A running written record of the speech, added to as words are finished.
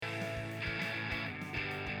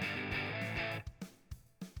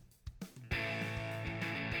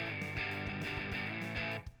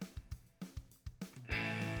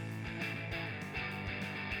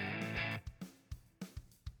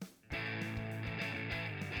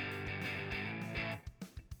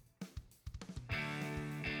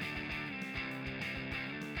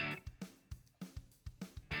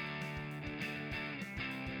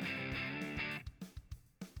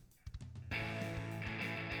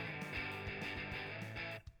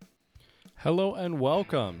Hello and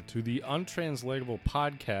welcome to the Untranslatable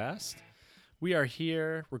Podcast. We are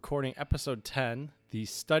here recording episode 10, the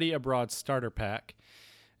Study Abroad Starter Pack.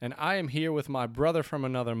 And I am here with my brother from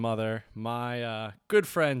another mother, my good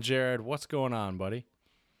friend Jared. What's going on, buddy?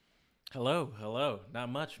 Hello. Not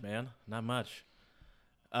much, man. Not much.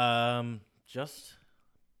 Just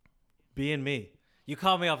being me. You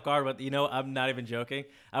caught me off guard, but I'm not even joking.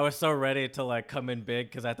 I was so ready to come in big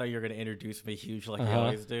because I thought you were going to introduce me huge like you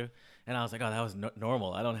always do. And I was like, oh, that was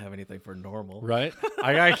normal. I don't have anything for normal. Right?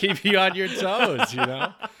 I got to keep you on your toes,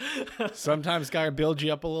 Sometimes got to build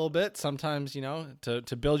you up a little bit. Sometimes,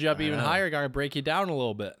 to build you up even higher, got to break you down a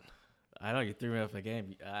little bit. I know, you threw me off the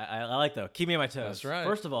game. I like, though. Keep me on my toes. That's right.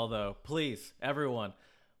 First of all, though, please, everyone,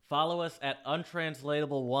 follow us at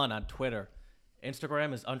Untranslatable1 on Twitter.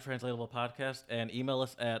 Instagram is Untranslatable Podcast, and email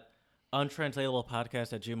us at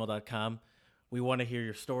untranslatablepodcast@gmail.com. We want to hear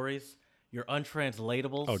your stories, your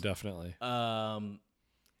untranslatables. Oh, definitely.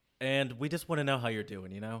 And we just want to know how you're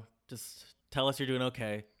doing, Just tell us you're doing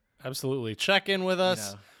okay. Absolutely. Check in with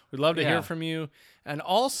us. We'd love to hear from you. And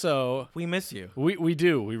also, we miss you. We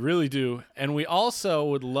do. We really do. And we also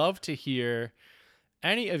would love to hear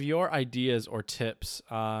any of your ideas or tips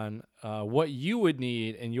on what you would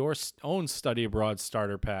need in your own study abroad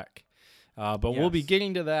starter pack. But we'll be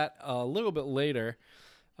getting to that a little bit later.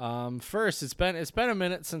 First, it's been a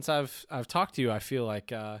minute since I've talked to you. I feel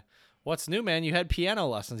like what's new, man? You had piano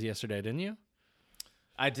lessons yesterday, didn't you?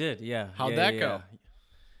 I did, yeah. How'd that go?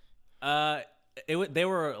 They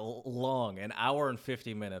were long, an hour and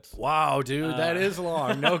 50 minutes. Wow, dude, that is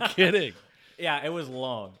long. No kidding. Yeah, it was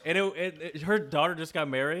long. And her daughter just got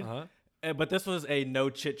married. But this was a no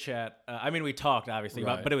chit chat. We talked obviously,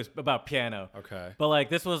 but it was about piano. Okay. But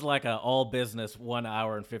this was like a all business 1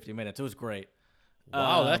 hour and 50 minutes. It was great.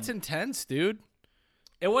 Wow, that's intense, dude.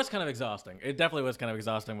 It was kind of exhausting. It definitely was kind of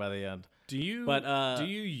exhausting by the end. Do you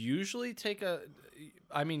usually take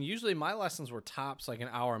usually my lessons were tops like an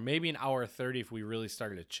hour, maybe an hour 30 if we really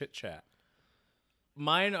started to chit chat.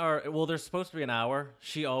 Mine they're supposed to be an hour.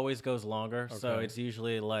 She always goes longer, so it's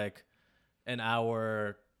usually like an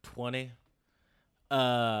hour 20.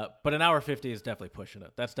 But an hour 50 is definitely pushing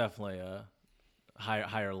it. That's definitely a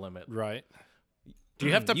higher limit. Right. Do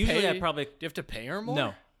you have to usually pay? I probably do you have to pay her more?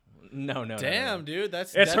 No. Damn, no. dude,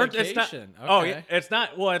 that's it's dedication. Her. It's not. Oh, yeah, it's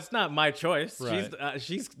not. Well, it's not my choice. Right.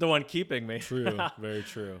 She's the one keeping me. True. Very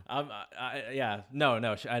true. No,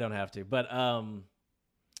 I don't have to. But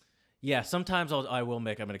sometimes I will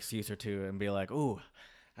make up an excuse or two and be like, "Ooh,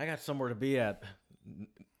 I got somewhere to be at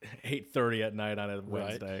 8:30 at night on a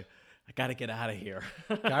Wednesday. Right. I got to get out of here.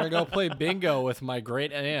 Gotta go play bingo with my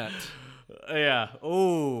great aunt." Yeah.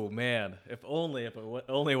 Oh man. If it only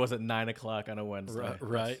was at 9 o'clock on a Wednesday.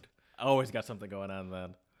 Right. I always got something going on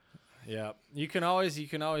then. Yeah. You can always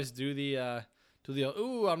do the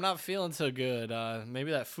ooh, I'm not feeling so good.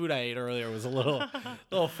 Maybe that food I ate earlier was a little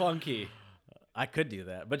funky. I could do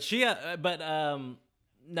that, but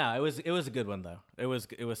no, it was a good one though. It was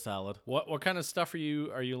solid. What kind of stuff are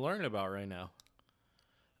you learning about right now?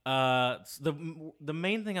 The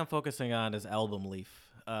main thing I'm focusing on is Album Leaf.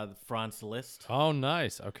 Franz Liszt. Oh,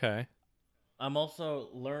 nice. Okay. I'm also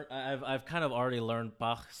I've kind of already learned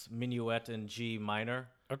Bach's Minuet in G minor.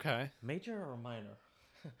 Okay. Major or minor?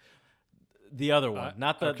 The other one,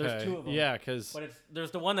 not the. Okay. There's two of them. Yeah, because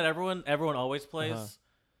there's the one that everyone always plays,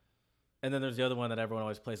 and then there's the other one that everyone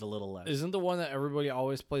always plays a little less. Isn't the one that everybody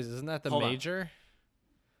always plays? Isn't that the major?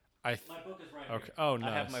 My book is right here. Oh, nice.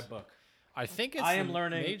 I have my book. I think it's the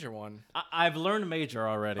major one. I've learned major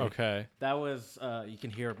already. Okay. That was, you can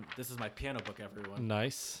hear, this is my piano book, everyone.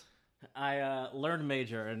 Nice. I learned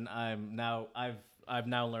major, and I'm now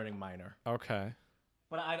learning minor. Okay.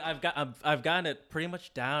 But I've gotten it pretty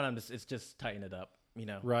much down. It's just tighten it up,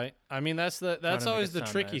 Right. That's always the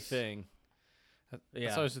tricky thing.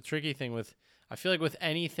 That's always the tricky thing with, I feel like with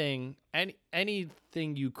anything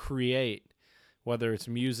you create, whether it's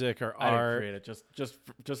music or art. I didn't create it,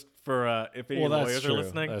 just for if any lawyers are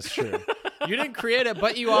listening. That's true. You didn't create it,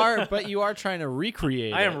 but you are trying to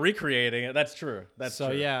recreate it. I am recreating it. That's true.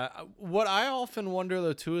 True. Yeah, what I often wonder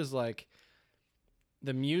though too is like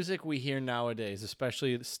the music we hear nowadays,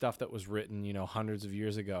 especially the stuff that was written, hundreds of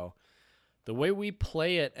years ago. The way we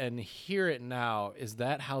play it and hear it now, is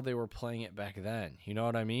that how they were playing it back then? You know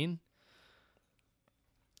what I mean?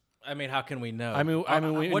 How can we know? We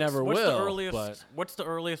never will. What's the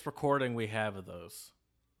earliest recording we have of those?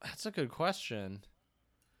 That's a good question.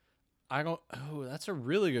 That's a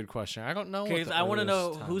really good question. I don't know. Because I want to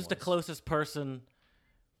know who's the closest person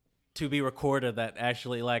to be recorded that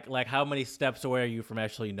actually like how many steps away are you from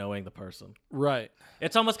actually knowing the person? Right.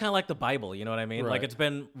 It's almost kind of like the Bible, you know what I mean? Right. Like it's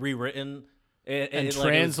been rewritten and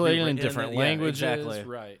translated in different languages. Yeah, exactly.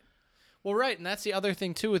 Right. Well, right, and that's the other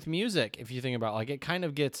thing too with music. If you think about like it kind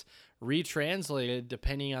of gets retranslated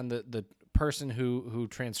depending on the person who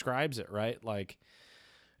transcribes it, right? Like,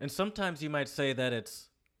 and sometimes you might say that it's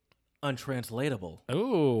untranslatable.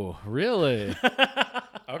 oh, really?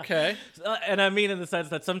 Okay. And I mean in the sense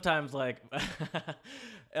that sometimes, like,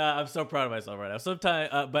 I'm so proud of myself right now.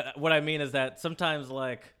 Sometimes, but what I mean is that sometimes,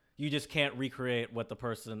 like, you just can't recreate what the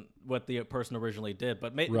person originally did.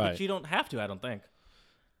 But but you don't have to. I don't think.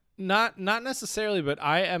 Not necessarily, but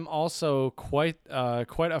I am also quite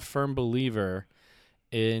a firm believer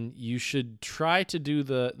in you should try to do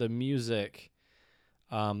the music.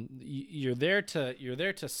 You're there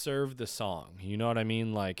to serve the song. You know what I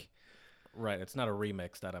mean? Like. Right, it's not a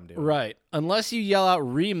remix that I'm doing. Right, unless you yell out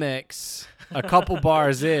 "remix" a couple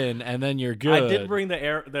bars in, and then you're good. I did bring the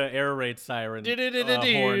air raid siren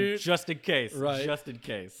horn just in case. Right, just in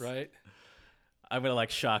case. Right. I'm gonna like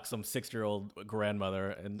shock some 6-year-old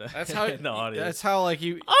grandmother and that's how in the audience. That's how like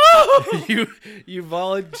you you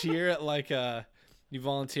volunteer at like an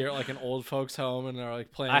old folks home and they're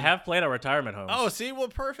like playing. I have played at retirement homes. Oh, see, well,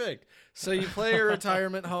 perfect. So you play a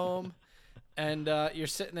retirement home. And you're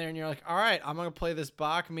sitting there and you're like, all right, I'm going to play this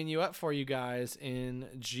Bach minuet for you guys in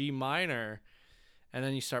G minor. And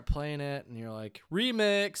then you start playing it and you're like,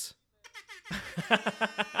 remix.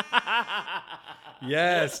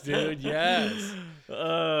 Yes, dude. Yes.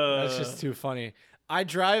 That's just too funny. I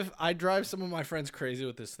drive some of my friends crazy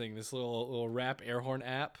with this thing, this little rap air horn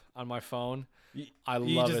app on my phone. I love it.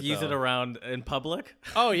 You just use it around in public?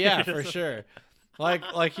 Oh, yeah, for sure.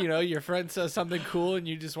 Like you know, your friend says something cool and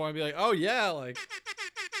you just want to be like, oh yeah, like.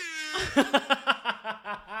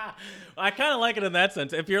 I kind of like it in that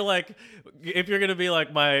sense. If you're gonna be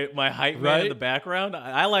like my hype man in the background,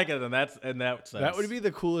 I like it in that sense. That would be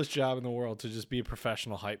the coolest job in the world, to just be a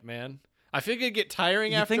professional hype man. I think it'd get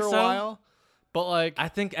tiring after a while, but like I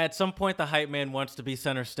think at some point the hype man wants to be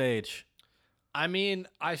center stage. I mean,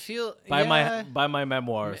 I feel by my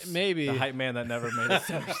memoirs, maybe the hype man that never made it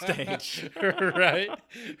center stage. right.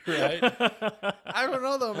 I don't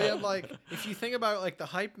know though, man. Like, if you think about it, like the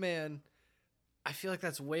hype man, I feel like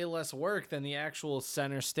that's way less work than the actual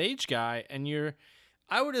center stage guy. And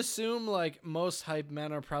I would assume like most hype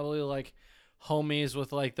men are probably like homies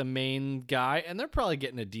with like the main guy, and they're probably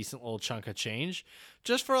getting a decent little chunk of change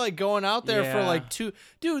just for like going out there for like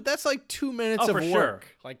that's like 2 minutes of work, sure.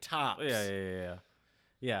 Like tops.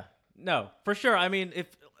 Yeah. No, for sure. I mean,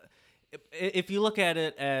 if you look at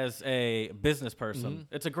it as a business person,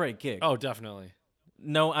 it's a great gig. Oh, definitely.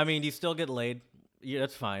 No, I mean, you still get laid. Yeah,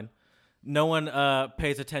 that's fine. No one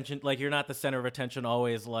pays attention. Like, you're not the center of attention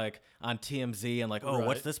always like on TMZ and like, oh,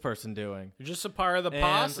 what's this person doing? You're just a part of the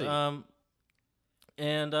posse.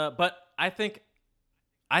 But I think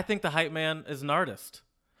the hype man is an artist.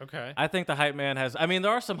 Okay. I think the hype man has. I mean,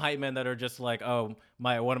 there are some hype men that are just like, oh,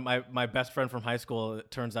 one of my best friend from high school. It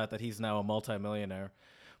turns out that he's now a multimillionaire.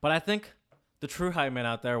 But I think the true hype man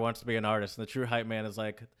out there wants to be an artist, and the true hype man is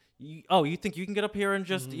like, you think you can get up here and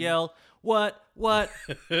just yell what?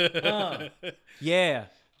 Yeah,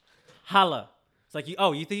 holla. It's like, you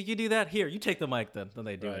think you can do that? Here, you take the mic then. Then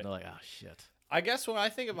they do it. And they're like, oh shit. I guess when I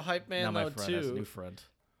think of a hype man, now though, my friend too, has a new friend.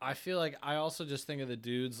 I feel like I also just think of the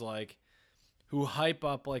dudes like who hype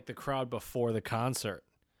up like the crowd before the concert.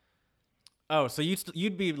 Oh, so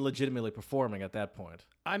you'd be legitimately performing at that point.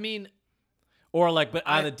 I mean, or like, but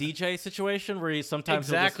on a DJ situation where you sometimes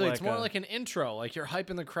exactly, like it's more like an intro. Like you're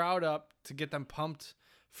hyping the crowd up to get them pumped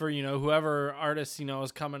for whoever artist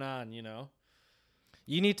is coming on.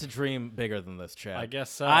 You need to dream bigger than this, Chad. I guess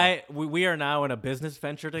so. We are now in a business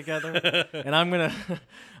venture together, and I'm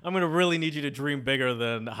gonna really need you to dream bigger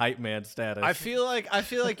than hype man status. I feel like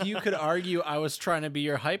you could argue I was trying to be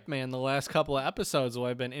your hype man the last couple of episodes while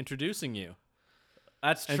I've been introducing you.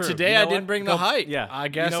 That's true. And today I didn't bring the hype. Yeah, I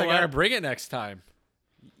guess I gotta bring it next time.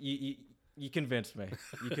 You convinced me.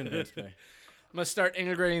 You convinced me. I'm gonna start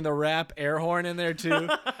integrating the rap air horn in there too.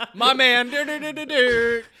 My man,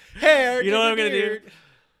 hair. You know what I'm gonna do?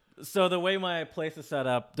 So the way my place is set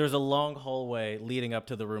up, there's a long hallway leading up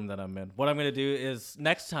to the room that I'm in. What I'm gonna do is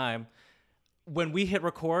next time, when we hit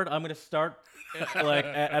record, I'm gonna start like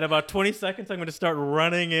at about 20 seconds. I'm gonna start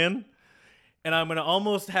running in, and I'm gonna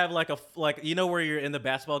almost have like where you're in the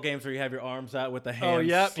basketball games where you have your arms out with the hands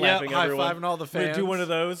slapping everyone. High-fiving all the fans. I'm gonna do one of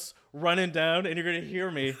those, running down, and you're gonna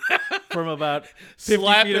hear me from about 50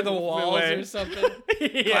 slapping feet the walls away. or something.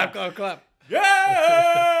 Yeah. Clap.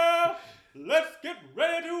 Yeah! Let's get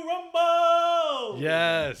ready to rumble!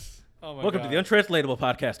 Yes. Oh my Welcome God. to the Untranslatable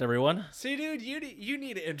Podcast, everyone. See, dude, you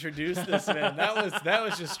need to introduce this, man. That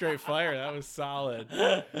was just straight fire. That was solid.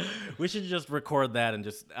 We should just record that and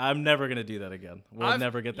I'm never going to do that again. We'll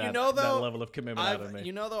never get that, that level of commitment out of me.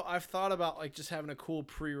 You know, though, I've thought about, like, just having a cool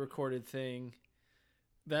pre-recorded thing.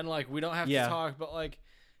 Then, like, we don't have to talk, but, like,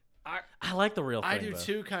 I like the real thing, I do,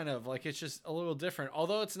 too, kind of. Like, it's just a little different.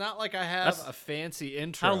 Although it's not like I have a fancy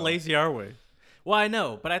intro. How lazy are we? Well, I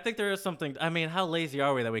know, but I think there is something. I mean, how lazy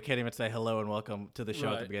are we that we can't even say hello and welcome to the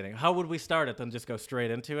show at the beginning? How would we start it? Then just go straight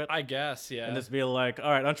into it? I guess, yeah. And just be like, all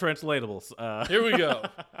right, Untranslatables. Here we go.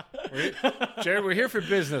 Jared, we're here for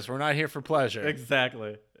business. We're not here for pleasure.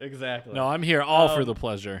 Exactly. No, I'm here all for the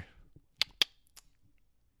pleasure.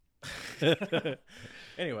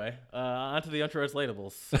 Anyway, on to the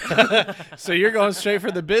Untranslatables. So you're going straight for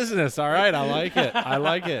the business. All right, I like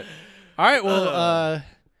it. All right, well,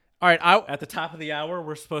 all right. At the top of the hour,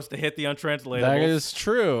 we're supposed to hit the Untranslatables.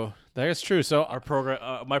 That is true. So our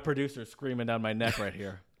program, my producer's screaming down my neck right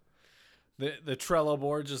here. The Trello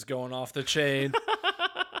board just going off the chain.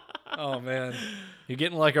 Oh man, you're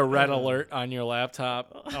getting like a red alert on your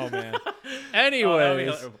laptop. Oh man.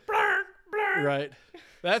 Anyways, right.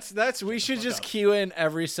 That's. We should just cue in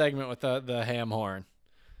every segment with the ham horn.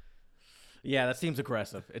 Yeah, that seems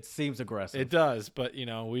aggressive. It seems aggressive. It does, but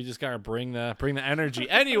we just gotta bring the energy.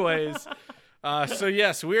 Anyways, so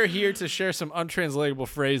yes, we're here to share some untranslatable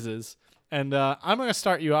phrases, and I'm gonna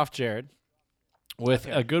start you off, Jared, with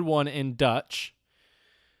a good one in Dutch,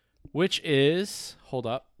 which is hold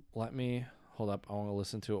up. I want to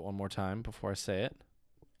listen to it one more time before I say it.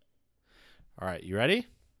 All right, you ready?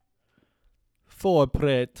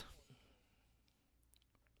 Voorpret.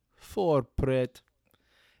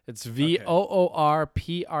 It's Voorpret.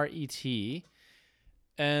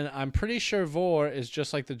 And I'm pretty sure vor is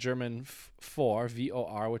just like the German vor,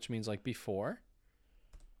 VOR, which means like before.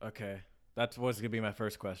 Okay. That was going to be my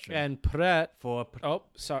first question. And pret.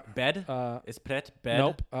 Sorry. Bed? Is pret bed?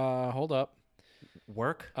 Nope. Hold up.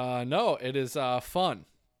 Work? No, it is fun.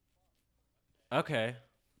 Okay.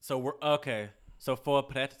 So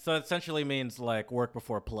voorpret. So it essentially means like work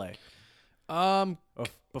before play.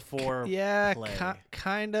 Before play.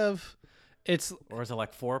 Kind of. Or is it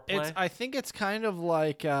like foreplay? I think it's kind of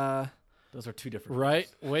like those are two different right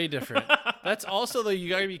things. Way different. That's also though, you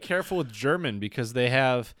gotta be careful with German because they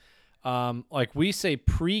have like we say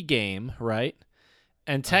pre-game, right?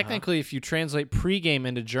 And technically if you translate pre-game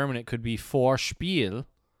into German it could be Vorspiel.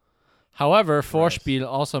 However, Vorspiel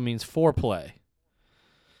also means foreplay.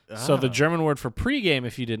 So the German word for pre-game,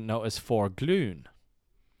 if you didn't know, is Vorglühen.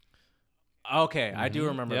 Okay, I do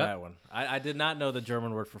remember that one. I did not know the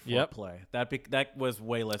German word for foreplay. That was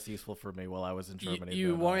way less useful for me while I was in Germany.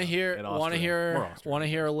 You want to hear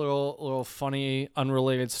a little funny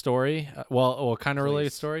unrelated story? Kind of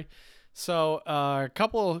related story. So a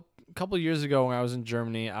couple years ago when I was in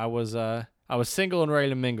Germany, I was single and ready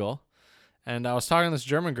to mingle, and I was talking to this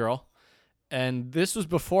German girl, and this was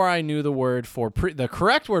before I knew the word for the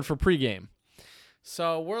correct word for pregame.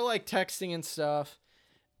 So we're like texting and stuff.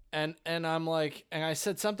 And I'm like, and I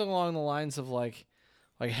said something along the lines of like,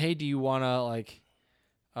 hey, do you wanna like,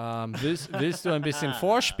 willst du ein bisschen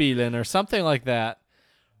vorspielen or something like that,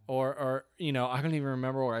 or I don't even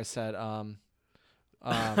remember what I said. But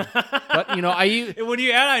I when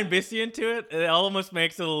you add ein bisschen to it, it almost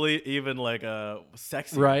makes it even like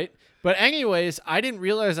sexy, right? But anyways, I didn't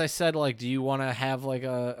realize I said like, do you want to have like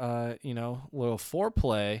a little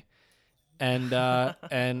foreplay,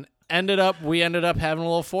 and we ended up having a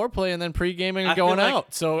little foreplay and then pre-gaming and going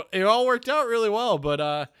out. So it all worked out really well. But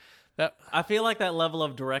I feel like that level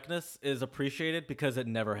of directness is appreciated because it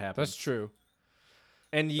never happens. That's true.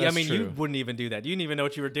 And That's true. You wouldn't even do that. You didn't even know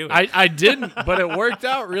what you were doing. I didn't, but it worked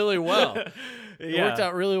out really well. It worked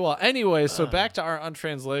out really well. Anyway, so back to our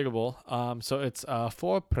untranslatable. So it's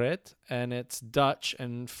voorpret, and it's Dutch,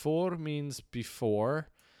 and voor means before,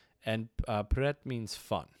 and pret means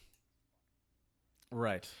fun.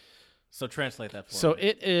 Right. So translate that for me. So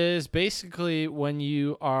it is basically when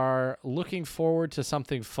you are looking forward to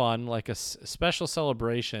something fun, like a special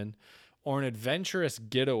celebration or an adventurous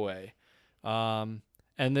getaway. And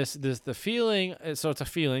the feeling, so it's a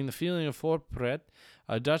feeling, the feeling of voorpret,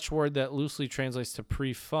 a Dutch word that loosely translates to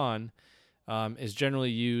pre-fun, is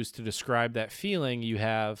generally used to describe that feeling you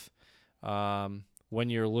have when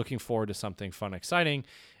you're looking forward to something fun, exciting.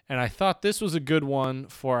 And I thought this was a good one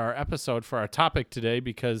for our episode, for our topic today,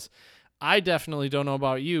 because I definitely don't know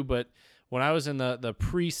about you, but when I was in the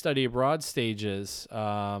pre-study abroad stages,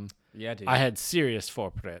 I had serious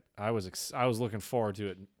voorpret. I was looking forward to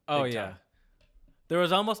it. Oh yeah, there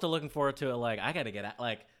was almost a looking forward to it. Like I got to get out.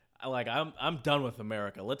 Like I'm done with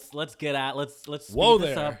America. Let's get out. Let's Whoa speed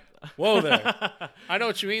this there. up. Whoa there. I know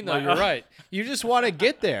what you mean, though. You're right. You just want to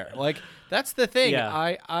get there. Like, that's the thing. Yeah.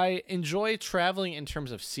 I enjoy traveling in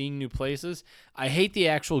terms of seeing new places. I hate the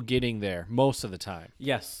actual getting there most of the time.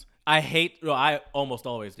 Yes, I almost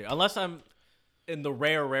always do, unless I'm in the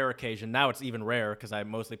rare occasion. Now it's even rare because I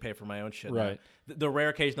mostly pay for my own shit. Right. The rare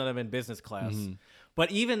occasion that I'm in business class.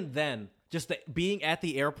 But even then, just being at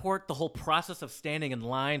the airport, the whole process of standing in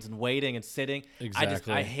lines and waiting and sitting,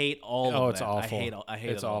 Exactly. I hate all of that. Oh, it's awful. I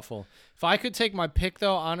hate it's it all. awful. If I could take my pick,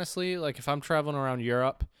 though, honestly, like if I'm traveling around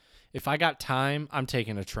Europe, if I got time, I'm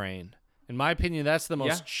taking a train. In my opinion, that's the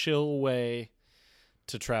most chill way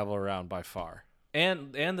to travel around by far.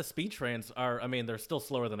 And the speed trains are, I mean, they're still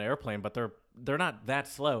slower than an airplane, but they're not that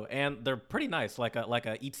slow, and they're pretty nice, like a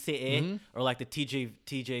ICE or like the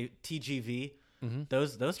TGV.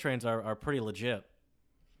 Those trains are pretty legit.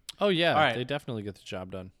 Oh yeah, All right. they definitely get the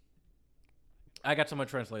job done. I got some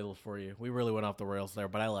untranslatables for you. We really went off the rails there,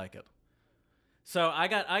 but I like it. So I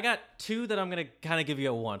got two that I'm gonna kind of give you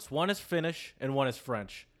at once. One is Finnish and one is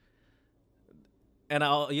French. And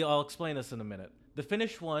I'll explain this in a minute. The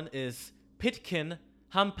Finnish one is Pitkin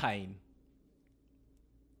Hampain.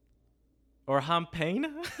 Or Hampain?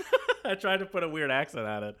 I tried to put a weird accent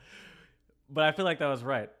on it, but I feel like that was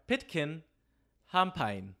right. Pitkin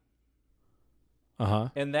Hampain. Uh-huh.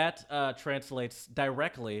 And that translates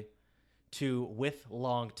directly to with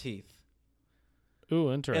long teeth.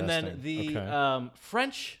 Ooh, interesting. And then the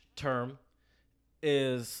French term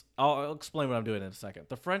is, I'll explain what I'm doing in a second.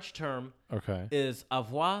 The French term is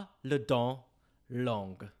avoir les dents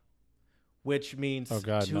longues, which means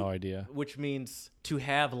no idea. Which means to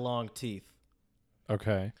have long teeth.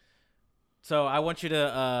 Okay. So I want you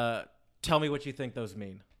to tell me what you think those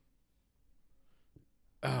mean.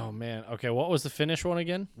 Oh man. Okay, what was the Finnish one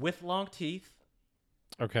again? With long teeth.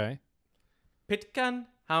 Okay. Pitkän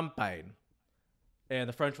hampain. And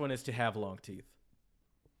the French one is to have long teeth.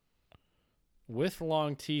 With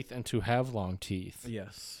long teeth and to have long teeth.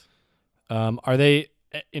 Yes. Are they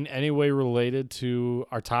in any way related to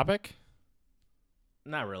our topic?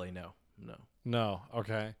 Not really, no. No.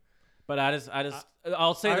 Okay. But I'll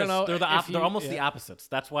say this. They're almost the opposites.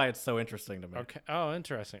 That's why it's so interesting to me. Okay. Oh,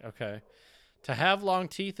 interesting. Okay. To have long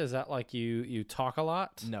teeth, is that like you talk a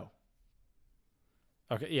lot? No.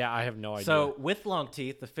 Okay. Yeah, I have no idea. So with long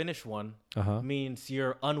teeth, the Finnish one means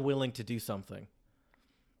you're unwilling to do something.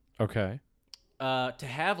 Okay. To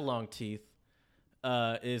have long teeth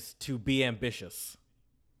is to be ambitious.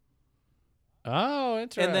 Oh,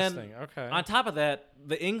 interesting. And then okay. On top of that,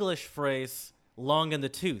 the English phrase "long in the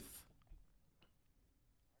tooth."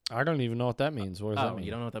 I don't even know what that means. What does that mean?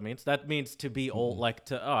 You don't know what that means? That means to be old, like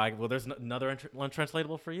to. Well, there's another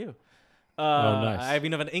untranslatable for you. Nice. I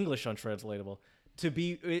even have an English untranslatable.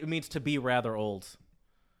 It means to be rather old,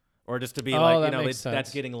 or just to be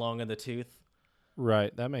that's getting long in the tooth.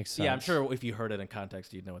 Right, that makes sense. Yeah, I'm sure if you heard it in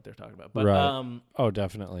context, you'd know what they're talking about. But right.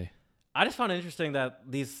 Definitely. I just found it interesting that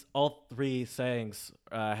all three sayings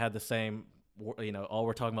had the same. All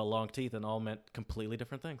we're talking about long teeth, and all meant completely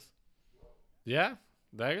different things. Yeah,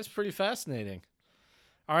 that is pretty fascinating.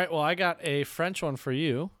 All right, well, I got a French one for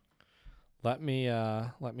you. Let me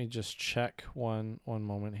just check one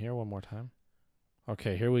moment here, one more time.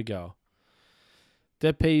 Okay, here we go.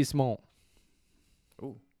 Dépaysement.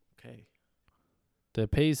 Ooh, okay.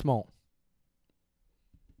 Dépaysement.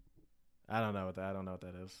 I don't know what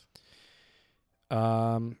that is.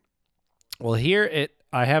 Well, here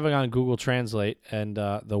I have it on Google Translate, and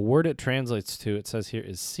the word it translates to, it says here,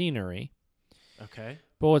 is scenery. Okay.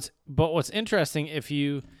 But what's interesting, if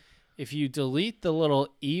you delete the little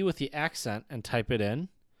E with the accent and type it in,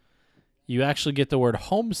 you actually get the word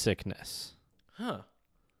homesickness. Huh.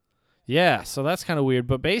 Yeah, so that's kind of weird.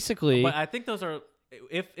 But basically, but I think those are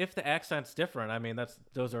if the accent's different. I mean,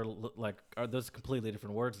 those are those completely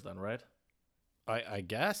different words then, right? I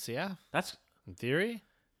guess, yeah. That's in theory.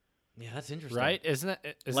 Yeah, that's interesting. Right? Isn't that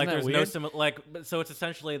there's weird? no so it's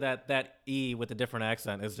essentially that E with a different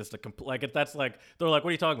accent is just that's like they're like, what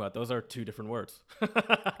are you talking about? Those are two different words.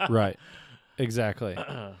 Right. Exactly.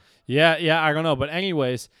 Yeah, I don't know, but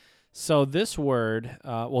anyways, so this word,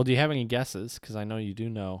 well, do you have any guesses? Because I know you do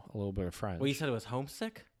know a little bit of French. Well, you said it was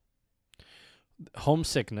homesick?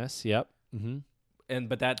 Homesickness, yep. Mm-hmm.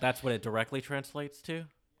 But that's what it directly translates to?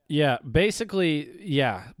 Yeah, basically,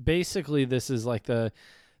 this is like the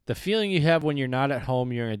feeling you have when you're not at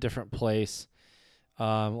home, you're in a different place,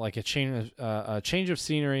 like a change of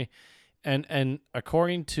scenery, and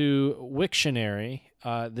according to Wiktionary,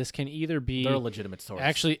 this can either be they're a legitimate source,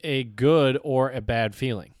 actually a good or a bad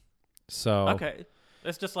feeling. So okay,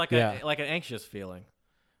 it's just like an anxious feeling.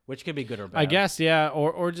 which can be good or bad. I guess, yeah,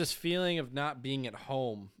 or just feeling of not being at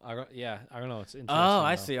home. I don't know. It's interesting. Oh,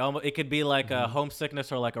 I though. see. It could be like a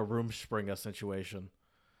homesickness or like a Rumspringa situation.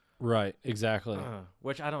 Right, exactly.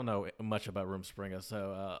 Which I don't know much about Rumspringa,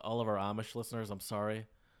 so all of our Amish listeners, I'm sorry.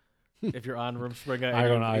 If you're on Rumspringa I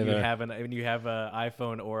don't and either. you have an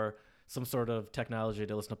iPhone or some sort of technology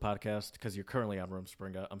to listen to podcasts because you're currently on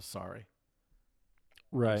Rumspringa, I'm sorry.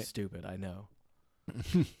 Right. I'm stupid, I know.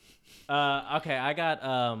 Okay, I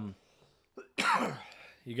got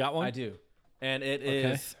You got one? I do. And it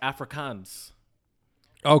is Afrikaans.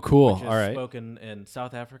 Oh, cool. Which is All right. spoken in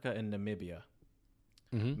South Africa and Namibia.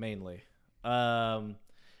 Mainly. And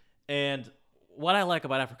what I like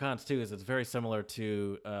about Afrikaans too is it's very similar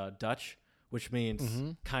to Dutch, which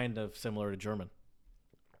means kind of similar to German.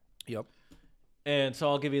 Yep. And so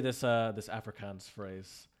I'll give you this this Afrikaans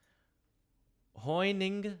phrase.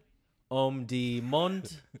 Hoining die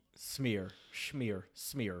mond smeer.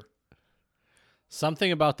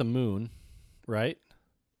 Something about the moon, right?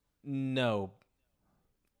 No,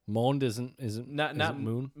 Mond isn't not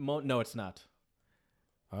moon. no, it's not.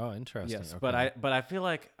 Oh, interesting. Yes, okay. but I feel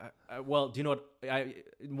like well, do you know what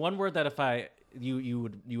one word that if you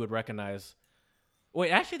would recognize?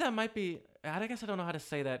 Wait, actually, that might be. I guess I don't know how to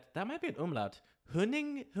say that. That might be an umlaut.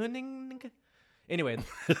 Hunning. Anyway,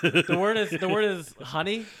 the word is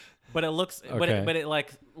honey, but it looks but it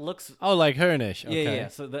like looks. Oh, like Hernish. Okay. Yeah.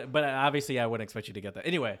 So, but obviously, I wouldn't expect you to get that.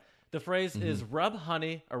 Anyway, the phrase is rub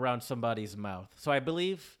honey around somebody's mouth. So I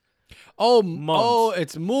believe. Oh,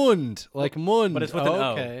 it's Mund, like Mund. But it's with an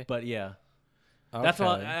okay. O. But yeah. Okay. That's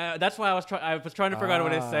why I was trying to figure out what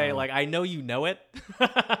to say. Like I know you know it,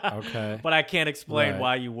 Okay. but I can't explain Right.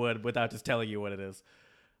 why you would without just telling you what it is.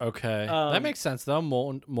 Okay. That makes sense though.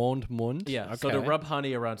 Mund. Yeah. Okay. So to rub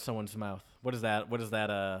honey around someone's mouth. What is that? What is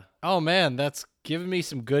that? Oh man, that's giving me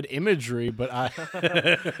some good imagery, but I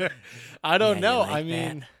I don't know. I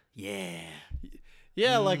mean,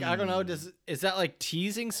 yeah, like I don't know. Is that like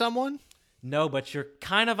teasing someone? No, but you're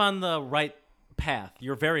kind of on the right path.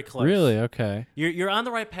 You're very close. Really? Okay. You're on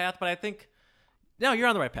the right path, but I think no, you're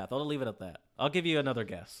on the right path. I'll leave it at that. I'll give you another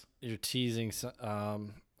guess. You're teasing.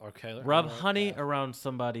 Okay. Rub honey around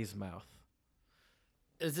somebody's mouth.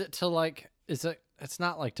 Is it to like? Is it? It's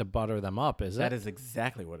not like to butter them up, is it? That is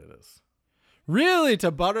exactly what it is. Really to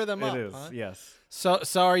butter them up. It is. Huh? Yes. So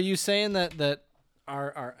are you saying that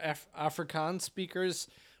our Afrikaans speakers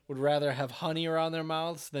would rather have honey around their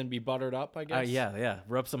mouths than be buttered up? I guess. Yeah.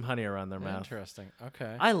 Rub some honey around their mouth. Interesting.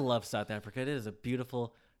 Okay. I love South Africa. It is a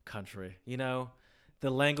beautiful country. You know, the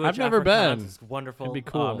language. I've never Afrikaans been. is wonderful. It'd be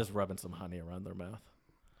Oh, cool. I'm just rubbing some honey around their mouth.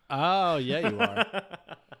 Oh yeah, you are.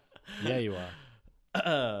 Yeah, you are.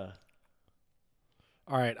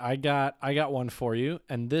 All right, I got one for you,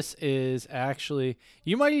 and this is actually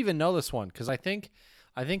you might even know this one because I think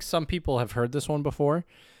some people have heard this one before,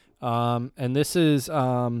 and this is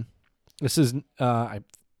I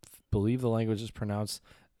believe the language is pronounced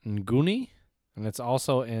Nguni, and it's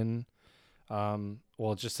also in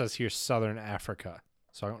it just says here Southern Africa,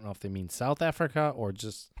 so I don't know if they mean South Africa or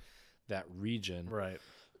just that region. Right.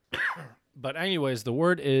 But anyways, the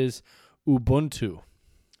word is Ubuntu.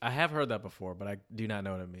 I have heard that before, but I do not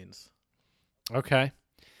know what it means. Okay.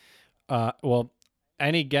 Well,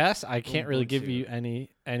 any guess? I can't really give Ubuntu. you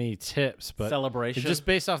any tips, but Celebration. just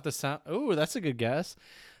based off the sound. Ooh, that's a good guess.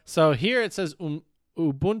 So here it says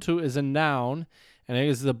Ubuntu is a noun, and it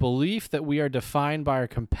is the belief that we are defined by our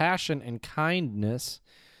compassion and kindness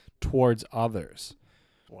towards others.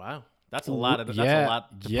 Wow. That's a lot of to put on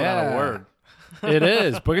a word. It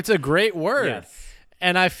is, but it's a great word. Yes.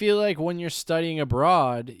 And I feel like when you're studying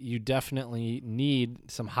abroad, you definitely need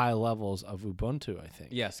some high levels of Ubuntu, I think.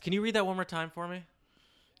 Yes. Can you read that one more time for me?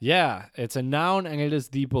 Yeah, it's a noun, and it is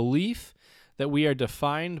the belief that we are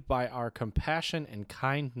defined by our compassion and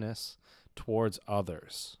kindness towards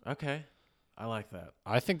others. Okay. I like that.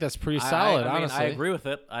 I think that's pretty solid, I mean, honestly. I agree with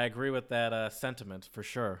it. I agree with that sentiment for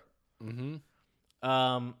sure. Mm-hmm.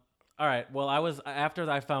 All right. Well, after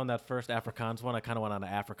I found that first Afrikaans one, I kind of went on an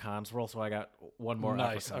Afrikaans roll, so I got one more.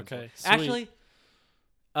 Nice. Afrikaans Okay. one. Sweet. Actually,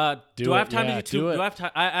 do I have time to do two? do it. Do I have time?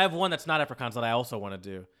 I have one that's not Afrikaans that I also want to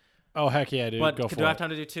do. Oh, heck yeah, dude. But Go for it. do I have time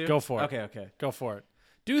to do two? Go for it. Okay. Go for it.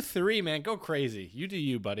 Do 3, man. Go crazy. You do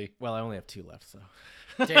you, buddy. Well, I only have 2 left, so.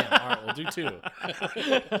 Damn. All right, we'll do 2.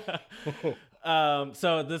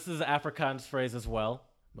 So this is an Afrikaans phrase as well,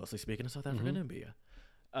 mostly speaking of South Africa and Namibia.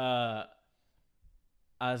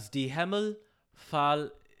 As die Hemel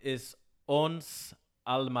val is ons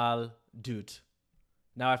allemaal dood.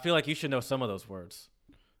 Now, I feel like you should know some of those words.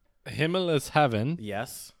 Himmel is heaven.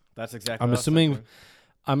 Yes, that's exactly I'm what I was thinking.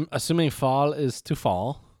 assuming fall is to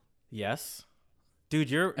fall. Yes. Dude,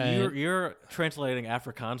 you're translating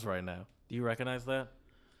Afrikaans right now. Do you recognize that?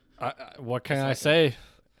 What can I say?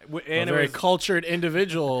 And a very cultured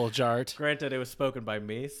individual, Jart. Granted, it was spoken by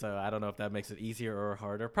me, so I don't know if that makes it easier or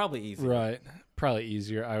harder. Probably easier. Right. Probably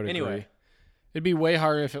easier. I would agree. It'd be way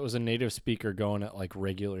harder if it was a native speaker going at like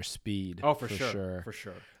regular speed. Oh, for sure. For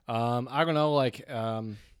sure. I don't know. Like,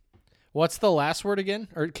 what's the last word again?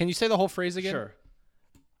 Or can you say the whole phrase again? Sure.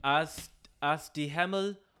 As die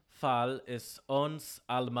Himmel fall ist uns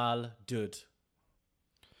allmal död.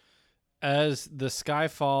 As the sky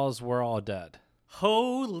falls, we're all dead.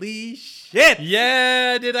 Holy shit!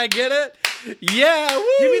 Yeah, did I get it? Yeah, woo!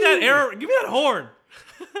 Give me that horn.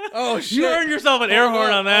 Oh shit! You earned yourself an air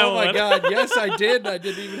horn on that one. Oh my god! Yes, I did. I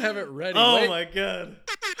didn't even have it ready. Oh my god!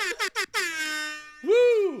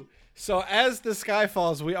 Woo! So as the sky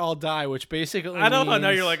falls, we all die, which basically I don't know. Now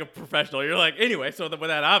you're like a professional. You're like, anyway. So with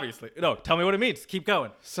that, obviously, no. Tell me what it means. Keep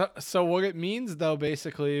going. So what it means, though,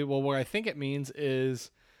 basically, well, what I think it means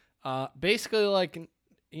is, basically like,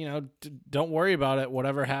 you know, don't worry about it.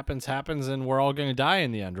 Whatever happens, happens, and we're all gonna die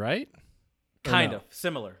in the end, right? Kind of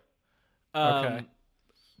similar. Okay.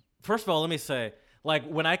 First of all, let me say, like,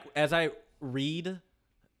 as I read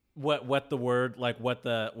what the word, like what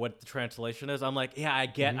the translation is, I'm like, yeah,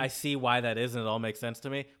 I see why that is, and it all makes sense to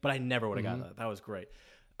me. But I never would have got that. That was great.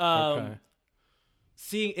 Okay.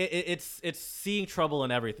 Seeing it's seeing trouble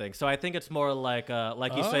in everything. So I think it's more like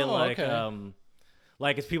you say, like okay.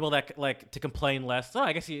 Like it's people that like to complain less. Oh,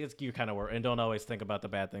 I guess you kind of were, and don't always think about the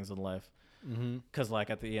bad things in life. Because like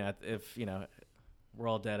at the end, if you know, we're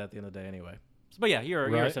all dead at the end of the day anyway. But yeah,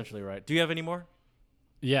 you're essentially right. Do you have any more?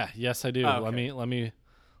 Yeah. Yes, I do. Oh, okay. Let me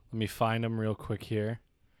find them real quick here.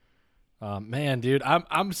 Man, dude,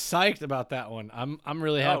 I'm psyched about that one. I'm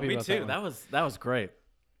really happy about that one. Me too. That was great.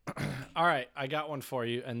 All right, I got one for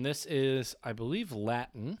you, and this is, I believe,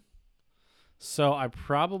 Latin. So I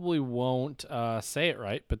probably won't say it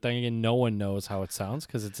right, but then again, no one knows how it sounds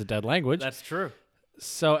because it's a dead language. That's true.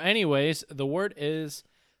 So anyways, the word is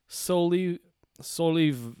solivagant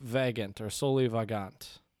or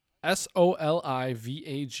solivagant.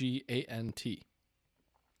 SOLIVAGANT.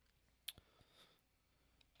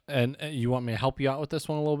 And you want me to help you out with this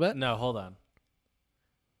one a little bit? No, hold on.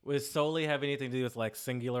 Does solely have anything to do with like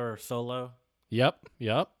singular or solo? Yep,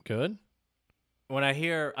 good. When I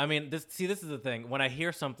hear, this is the thing. When I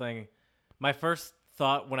hear something, my first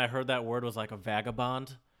thought when I heard that word was like a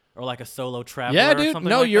vagabond or like a solo traveler. Yeah, dude. Or something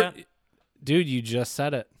No, like that. Dude, you just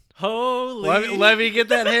said it. Holy! Let me get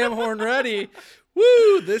that ham horn ready.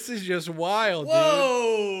 Woo! This is just wild,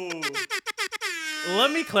 Whoa! dude.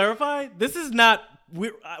 Let me clarify. This is not.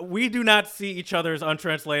 We do not see each other's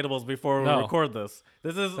untranslatables before we record this.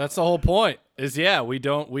 That's the whole point. We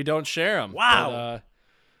don't share them. Wow. But,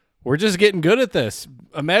 we're just getting good at this.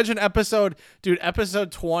 Imagine episode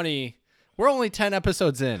 20. We're only 10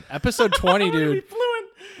 episodes in. Episode 20, dude. Fluent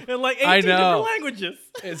in like 18 different languages.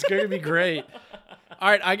 It's going to be great. All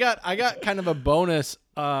right, I got kind of a bonus.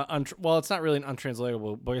 Well, it's not really an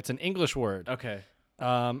untranslatable, but it's an English word. Okay.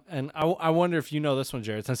 And I wonder if you know this one,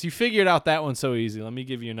 Jared. Since you figured out that one so easy, let me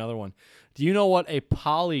give you another one. Do you know what a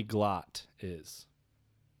polyglot is?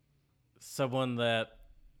 Someone that,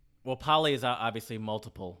 well, poly is obviously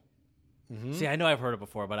multiple. Mm-hmm. See, I know I've heard it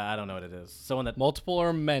before, but I don't know what it is. Someone that multiple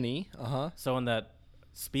or many. Someone that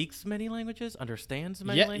speaks many languages, understands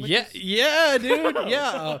many languages. Yeah, dude.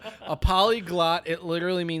 Yeah, a polyglot. It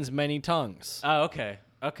literally means many tongues. Oh, okay.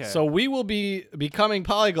 Okay. So we will be becoming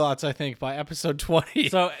polyglots, I think, by episode 20.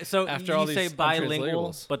 So after you all these say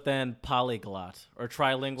bilingual, but then polyglot or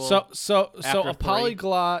trilingual. So a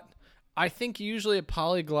polyglot. I think usually a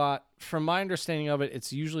polyglot, from my understanding of it,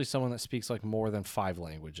 it's usually someone that speaks like more than 5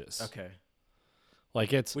 languages. Okay.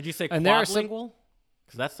 Like it's. Would you say quadlingual?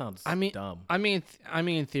 Because that sounds dumb. I mean,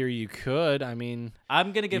 in theory, you could. I'm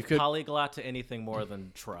gonna give polyglot to anything more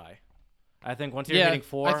than try. I think once you're hitting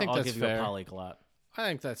 4, I'll give you a polyglot. I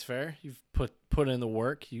think that's fair. You've put in the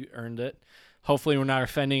work. You earned it. Hopefully, we're not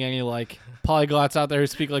offending any like polyglots out there who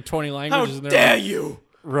speak like 20 languages. How dare you!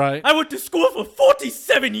 Right. I went to school for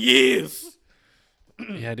 47 years.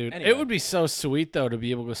 Yeah, dude. Anyway. It would be so sweet though to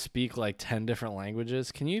be able to speak like 10 different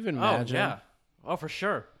languages. Can you even imagine? Oh yeah. Oh, for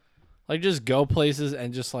sure. Like just go places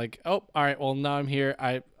and just like, oh, all right. Well, now I'm here.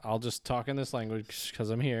 I'll just talk in this language because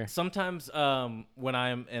I'm here. Sometimes when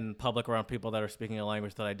I'm in public around people that are speaking a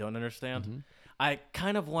language that I don't understand, I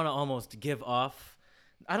kind of want to almost give off.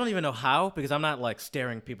 I don't even know how because I'm not like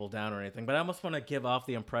staring people down or anything, but I almost want to give off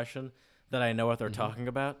the impression that I know what they're talking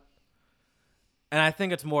about. And I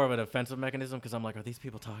think it's more of a defensive mechanism because I'm like, are these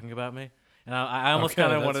people talking about me? And I almost Okay,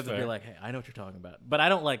 kind of that's wanted to be fair. like, hey, I know what you're talking about. But I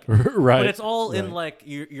don't like, Right. but it's all in Right. like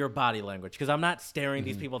your body language. Because I'm not staring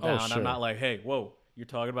these people down. sure. I'm not like, hey, whoa, you're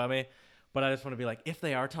talking about me. But I just want to be like, if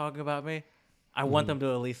they are talking about me, I want them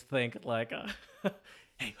to at least think like,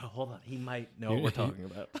 hey, hold on, he might know what we're talking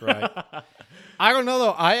about. Right. I don't know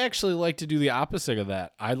though. I actually like to do the opposite of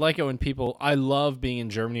that. I like it when people. I love being in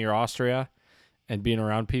Germany or Austria, and being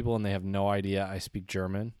around people and they have no idea I speak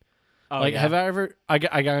German. Oh, Like, yeah. have I ever? I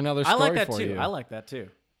got another I story like that for too. you. I like that too.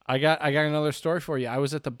 I got another story for you. I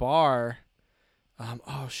was at the bar.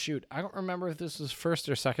 Oh shoot, I don't remember if this was first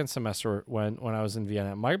or second semester when I was in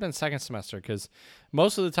Vienna. It might have been second semester because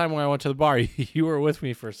most of the time when I went to the bar, you were with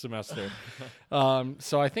me for a semester.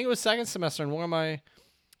 So I think it was second semester, and one of my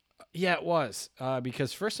it was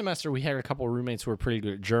because first semester we had a couple of roommates who were pretty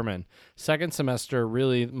good at German. Second semester,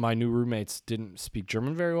 really, my new roommates didn't speak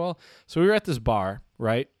German very well. So we were at this bar,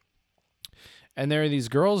 right? And there are these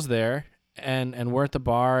girls there, and we're at the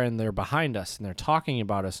bar, and they're behind us, and they're talking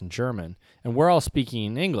about us in German, and we're all speaking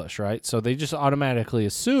in English, right? So they just automatically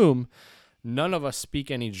assume none of us speak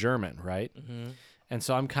any German, right? Mm-hmm. And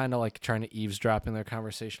so I'm kind of like trying to eavesdrop in their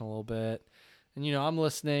conversation a little bit, and I'm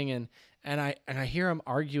listening, and I hear them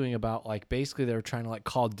arguing about like basically they were trying to like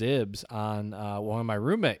call dibs on one of my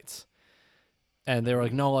roommates, and they were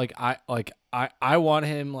like, no, like I want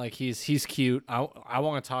him, like he's cute, I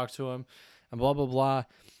want to talk to him, and blah blah blah.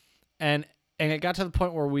 And it got to the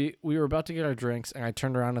point where we were about to get our drinks, and I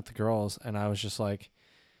turned around at the girls, and I was just like,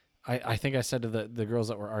 I think I said to the girls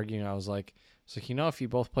that were arguing, I was like, if you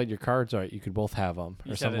both played your cards right, you could both have them,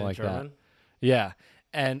 or something like that. Yeah.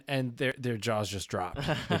 And their jaws just dropped.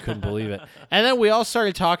 They couldn't believe it. And then we all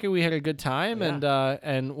started talking. We had a good time,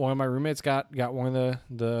 and one of my roommates got one of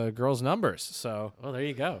the girls' numbers. So well, there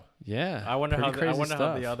you go. Yeah, I wonder how pretty crazy how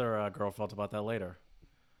stuff. the other girl felt about that later.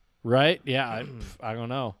 Right? Yeah, I don't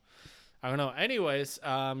know. Anyways,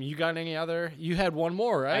 you got any other? You had one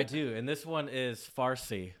more, right? I do, and this one is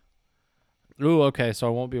Farsi. Ooh, okay. So I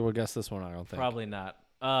won't be able to guess this one. I don't think. Probably not.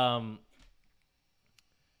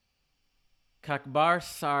 Kakbar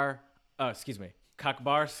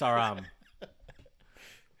Saram.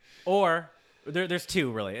 Or there's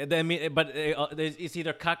two really. I mean, but it's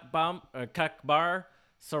either Kakbar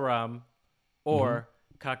Saram or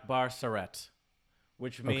Kakbar Saret,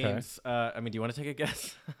 which means. I mean, do you want to take a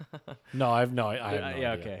guess? No, I have no idea.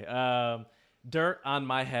 Yeah. Okay. Dirt on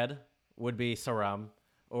my head would be Saram,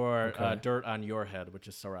 or dirt on your head, which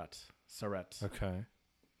is Saret. Okay.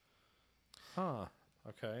 Huh.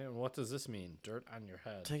 Okay, and what does this mean? Dirt on your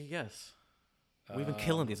head. Take a guess. We've been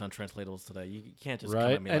killing these untranslatables today. You can't just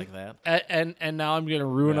right? come at me like that. And now I'm gonna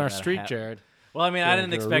ruin Yeah, our that streak, hat. Jared. Well, I mean, I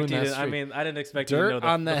didn't expect you ruin to. that I streak. mean, I didn't expect you to Dirt know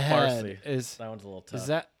on the head Farsi. is That one's a little tough. Is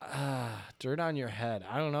that dirt on your head?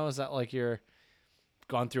 I don't know. Is that like you're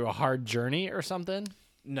gone through a hard journey or something?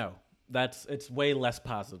 No, it's way less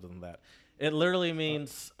positive than that. It literally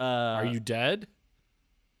means. Are you dead?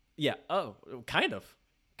 Yeah. Oh, kind of.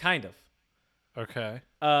 Okay.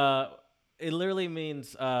 It literally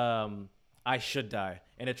means I should die,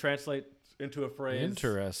 and it translates into a phrase.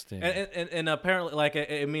 Interesting. And apparently, like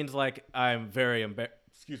it means like I'm very embarrassed.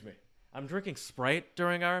 Excuse me. I'm drinking Sprite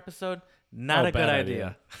during our episode. Not a good bad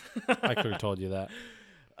idea. I could have told you that.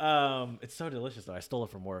 It's so delicious though. I stole it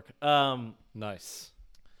from work. Nice.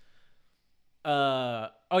 Oh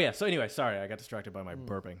yeah. So anyway, sorry, I got distracted by my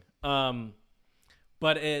burping.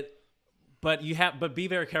 But be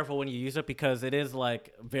very careful when you use it because it is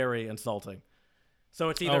like very insulting. So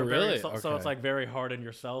it's either really? so Okay. it's like very hard on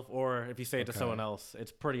yourself, or if you say it to someone else,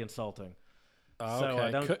 it's pretty insulting. So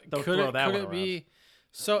Okay. don't could throw it, that could one it around. be?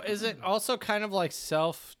 So is it also kind of like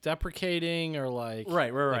self-deprecating or like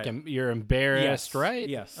Right. Like you're embarrassed, Yes. right?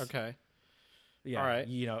 Yes. Okay. Yeah. All right.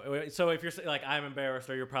 You know, so if you're like I'm embarrassed,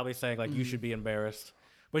 or you're probably saying like you should be embarrassed,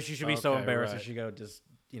 but you should be so Okay, embarrassed right. that you go just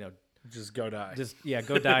Just go die.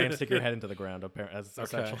 go die and stick your head into the ground. Apparently,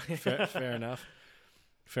 Okay. essentially. Fair enough.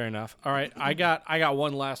 Fair enough. All right, I got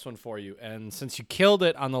one last one for you. And since you killed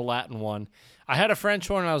it on the Latin one, I had a French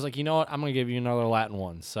one, and I was like, you know what? I'm gonna give you another Latin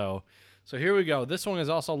one. So here we go. This one is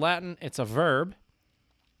also Latin. It's a verb,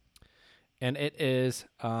 and it is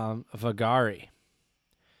vagare.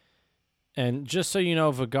 And just so you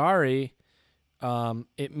know, vagare,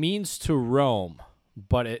 it means to roam,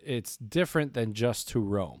 but it's different than just to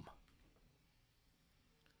roam.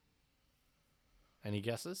 Any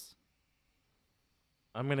guesses?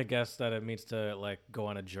 I'm gonna guess that it means to like go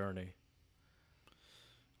on a journey.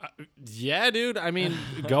 Yeah, dude. I mean,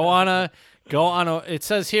 go on a. It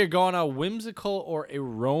says here, go on a whimsical or a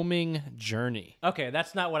roaming journey. Okay,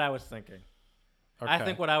 that's not what I was thinking. I Okay.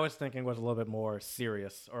 think what I was thinking was a little bit more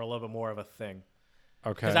serious or a little bit more of a thing.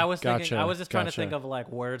 Okay. Because I was thinking, Gotcha. I was just trying to Gotcha. think of like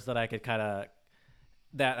words that I could kind of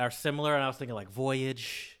that are similar, and I was thinking like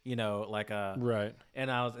voyage, like a Right.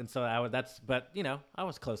 but I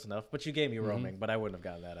was close enough. But you gave me roaming, but I wouldn't have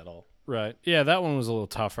gotten that at all. Right. Yeah, that one was a little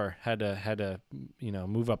tougher. Had to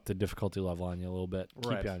move up the difficulty level on you a little bit,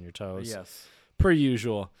 keep Right. you on your toes. Yes. Per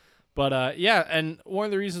usual. But yeah, and one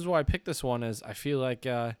of the reasons why I picked this one is I feel like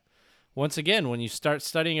once again, when you start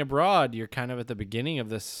studying abroad, you're kind of at the beginning of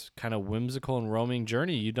this kind of whimsical and roaming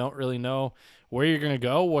journey. You don't really know where you're going to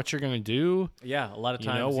go, what you're going to do. Yeah, a lot of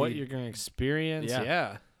times what you're going to experience. Yeah.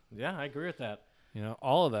 Yeah. Yeah, I agree with that.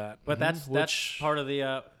 All of that. But that's Which, part of the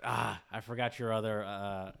I forgot your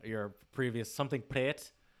other your previous something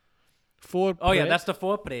pret. Oh yeah, that's the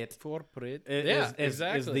voorpret. Voorpret. Is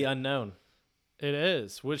exactly. the unknown. It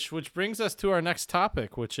is, which brings us to our next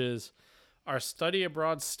topic, which is our study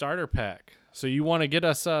abroad starter pack. So you want to get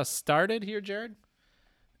us started here, Jared?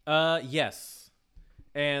 Yes.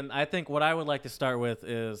 And I think what I would like to start with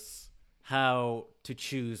is how to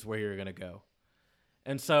choose where you're going to go.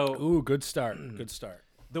 And so Ooh, good start. Good start.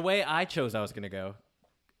 the way I chose I was going to go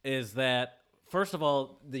is that first of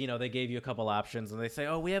all, they gave you a couple options and they say,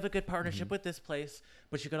 "Oh, we have a good partnership with this place,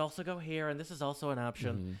 but you could also go here and this is also an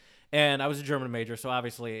option." And I was a German major, so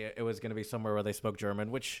obviously it was going to be somewhere where they spoke German,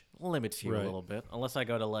 which limits you a Right. little bit, unless I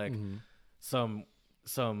go to like some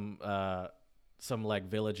like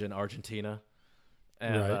village in Argentina.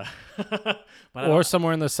 And, Right. but I Or don't-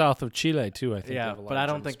 somewhere in the south of Chile too, I think. they yeah, have a lot but of I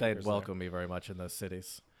don't German think they'd speakers there. welcome me very much in those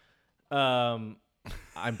cities. I'm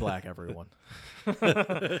black, everyone.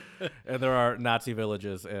 And there are Nazi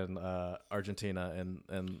villages in Argentina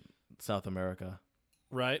and South America.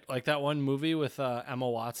 Right, like that one movie with Emma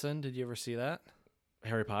Watson. Did you ever see that?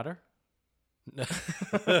 Harry Potter?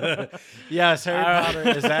 Yes, Harry All right. Potter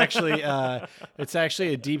is actually it's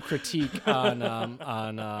actually a deep critique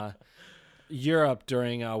on Europe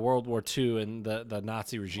during World War II and the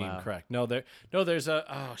Nazi regime. Wow. Correct? There's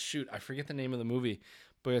I forget the name of the movie,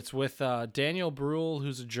 but it's with Daniel Bruhl,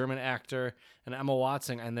 who's a German actor, and Emma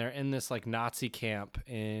Watson, and they're in this like Nazi camp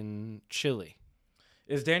in Chile.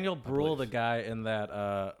 Is Daniel Bruhl the guy in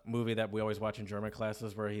that movie that we always watch in German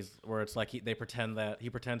classes where it's like he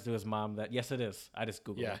pretends to his mom that yes it is. I just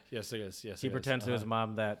googled it. Yes it is. Yes, He pretends to his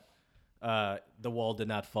mom that the wall did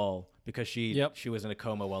not fall because she was in a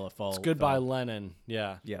coma while it fell. It's Goodbye Lenin.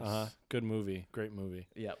 Yeah. Yes. Good movie. Great movie.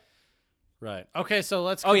 Yep. Right. Okay, so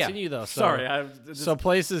let's Oh yeah. continue though. So, Sorry. So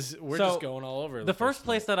places we're So, just going all over. The first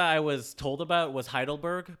place that I was told about was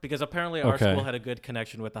Heidelberg because apparently our Okay. school had a good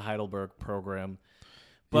connection with the Heidelberg program.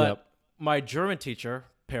 But Yep. my German teacher,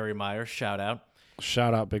 Perry Meyer, shout out,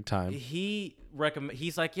 Shout out big time. he's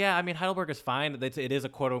like, yeah, I mean, Heidelberg is fine. It is a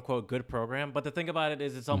quote unquote good program. But the thing about it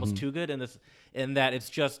is it's almost too good in that it's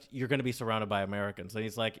just you're going to be surrounded by Americans. And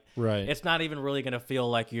he's like, Right. it's not even really going to feel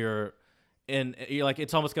like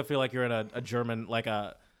it's almost going to feel like you're in a German,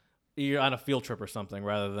 you're on a field trip or something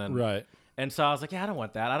rather than. Right. And so I was like, yeah, I don't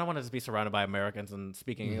want that. I don't want to just be surrounded by Americans and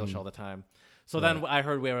speaking English all the time. So then I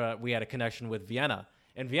heard we had a connection with Vienna.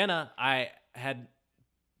 And Vienna,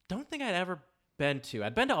 don't think I'd ever been to.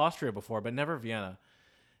 I'd been to Austria before, but never Vienna.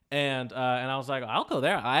 And I was like, I'll go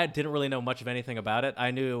there. I didn't really know much of anything about it.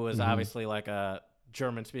 I knew it was obviously like a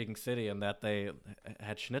German-speaking city and that they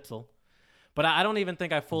had schnitzel. But I don't even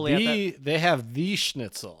think I fully... They have the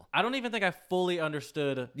schnitzel. I don't even think I fully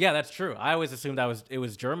understood... Yeah, that's true. I always assumed it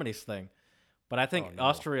was Germany's thing. But I think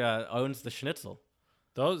Austria owns the schnitzel.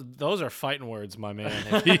 Those are fighting words, my man.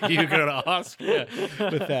 If you go to Austria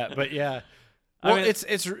with that, but yeah. Well, I mean,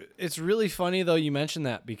 it's really funny though you mentioned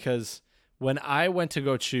that because when I went to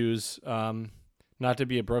go choose, not to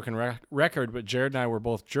be a broken record, but Jared and I were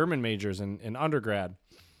both German majors in undergrad,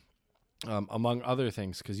 among other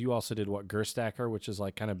things. Because you also did Gerstacker, which is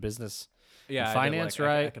like kind of business, yeah, and finance, I did,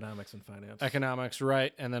 right? Economics and finance. Economics,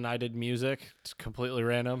 right? And then I did music. It's completely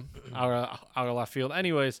random, out of left field.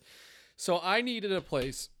 Anyways. So I needed a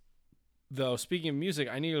place, though, speaking of music,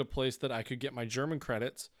 I needed a place that I could get my German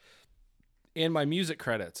credits and my music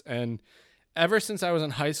credits. And ever since I was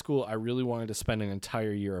in high school, I really wanted to spend an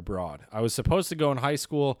entire year abroad. I was supposed to go in high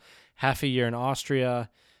school, half a year in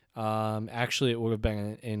Austria. Actually, it would have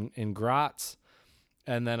been in Graz.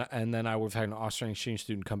 And then I would have had an Austrian exchange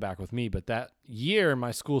student come back with me. But that year,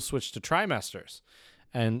 my school switched to trimesters.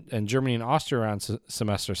 And Germany and Austria are on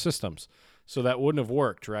semester systems. So that wouldn't have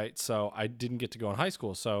worked, right? So I didn't get to go in high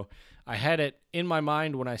school. So I had it in my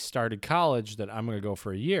mind when I started college that I'm going to go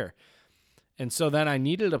for a year. And so then I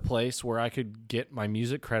needed a place where I could get my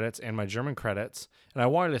music credits and my German credits. And I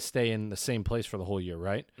wanted to stay in the same place for the whole year,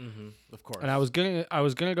 right? Mm-hmm, of course. And I was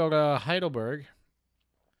gonna go to Heidelberg.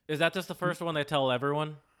 Is that just the first one they tell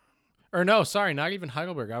everyone? Or no, sorry, not even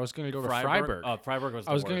Heidelberg. I was going to go to Freiburg. Oh, Freiburg was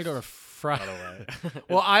the I was worst. going to go to By the way.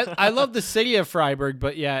 Well, I love the city of Freiburg,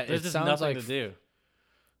 but yeah, There's it just sounds nothing like to do.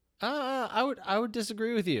 I would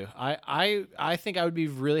disagree with you. I think I would be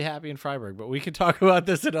really happy in Freiburg, but we could talk about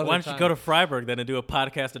this another time. Why don't you go to Freiburg then and do a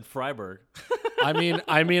podcast in Freiburg? I mean,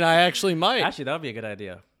 I actually might. Actually, that would be a good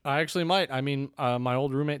idea. I actually might. I mean, my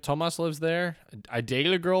old roommate Thomas lives there. I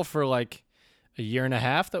dated a girl for like a year and a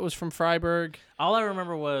half that was from Freiburg. All I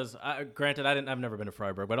remember was, granted, I've never been to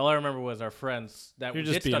Freiburg, but all I remember was our friends that You're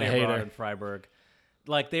did just being study a hater. abroad in Freiburg.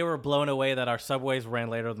 Like, they were blown away that our subways ran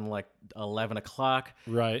later than like 11 o'clock.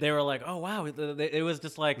 Right. They were like, "Oh wow!" It was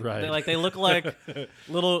just like, Right. they look like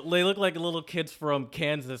little kids from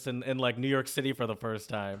Kansas and like New York City for the first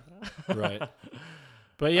time. Right.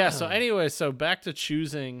 But yeah. So anyway, so back to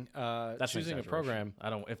choosing That's choosing a program. I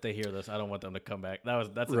don't. If they hear this, I don't want them to come back. That's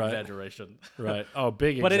an Right. exaggeration. Right. Oh,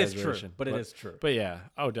 big But it exaggeration. is true. But it is true. But yeah.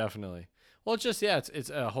 Oh, definitely. Well, it's just it's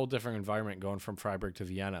a whole different environment going from Freiburg to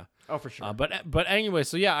Vienna. Oh, for sure. But anyway,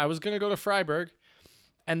 so yeah, I was gonna go to Freiburg,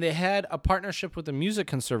 and they had a partnership with the music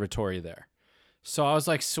conservatory there. So I was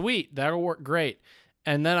like, sweet, that'll work great.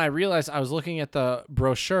 And then I realized I was looking at the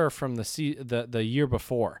brochure from the year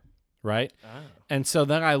before, right? Oh. And so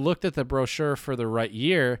then I looked at the brochure for the right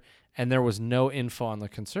year, and there was no info on the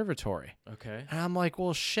conservatory. Okay. And I'm like,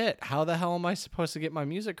 well, shit, how the hell am I supposed to get my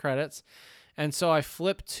music credits? And so I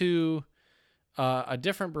flipped to a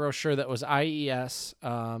different brochure that was IES,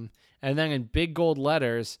 and then in big gold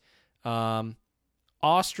letters,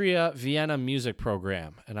 Austria Vienna Music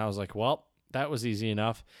Program. And I was like, well, that was easy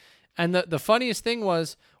enough. And the funniest thing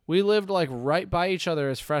was we lived like right by each other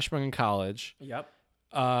as freshmen in college. Yep.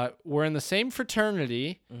 We're in the same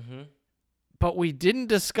fraternity, Mm-hmm. but we didn't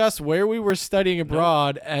discuss where we were studying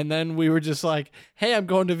abroad. And then we were just like, hey, I'm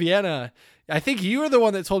going to Vienna. I think you were the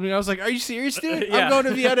one that told me. I was like, are you serious, dude? Yeah. I'm going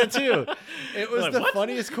to Vienna too. It was Like, the what?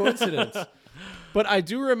 funniest coincidence. But I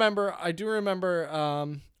do remember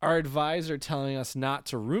our advisor telling us not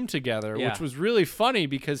to room together, Yeah. which was really funny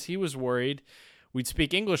because he was worried we'd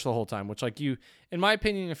speak English the whole time, which, like, you, in my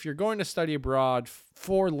opinion, if you're going to study abroad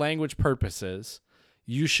for language purposes,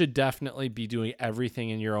 you should definitely be doing everything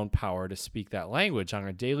in your own power to speak that language on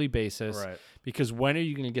a daily basis. Right. Because when are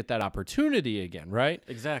you going to get that opportunity again, right?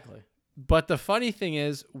 Exactly. But the funny thing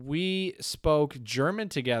is, we spoke German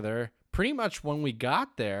together pretty much when we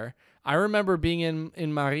got there. I remember being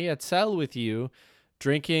in Maria Zell with you,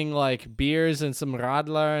 drinking like beers and some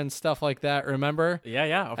Radler and stuff like that. Remember?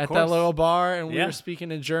 Yeah, of At course. that little bar, and we Yeah. were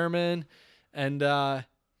speaking in German, and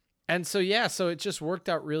so yeah, so it just worked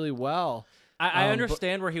out really well. I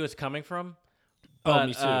understand where he was coming from. Oh, But,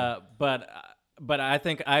 me too. But I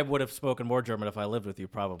think I would have spoken more German if I lived with you,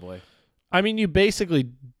 probably. I mean, you basically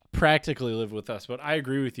practically lived with us, but I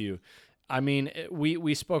agree with you. I mean,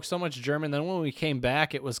 we spoke so much German. Then when we came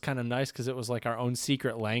back, it was kind of nice because it was like our own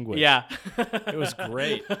secret language. Yeah, It was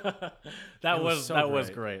great. that was so was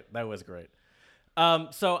great. great. That was great.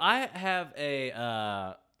 So I have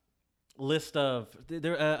a list of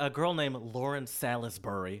a girl named Lauren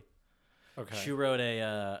Salisbury. Okay. She wrote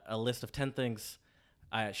a list of 10 things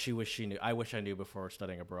I wish I knew before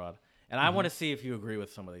studying abroad, and I want to see if you agree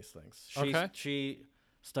with some of these things. She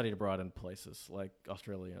studied abroad in places like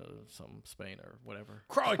Australia, Spain, or whatever.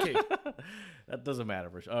 Crikey. That doesn't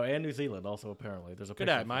matter. Oh, and New Zealand also, apparently. There's a Good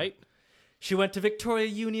picture at, of her. mate. She went to Victoria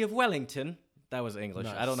Uni of Wellington. That was English.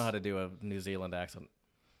 Nice. I don't know how to do a New Zealand accent.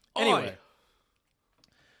 Oi. Anyway.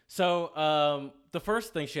 So the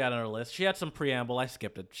first thing she had on her list, she had some preamble. I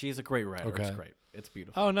skipped it. She's a great writer. Okay. It's great. It's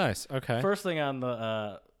beautiful. Oh, nice. Okay. First thing on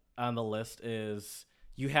the list is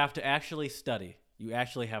you have to actually study. You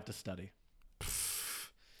actually have to study.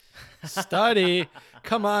 Study.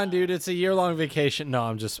 Come on, dude. It's a year-long vacation. No,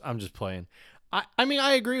 I'm just playing. I mean,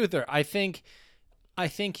 I agree with her. I think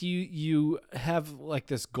you have like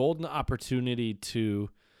this golden opportunity to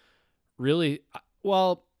really,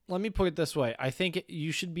 well, let me put it this way. I think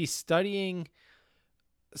you should be studying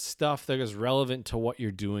stuff that is relevant to what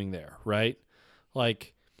you're doing there, right?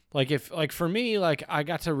 Like for me, like I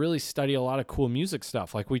got to really study a lot of cool music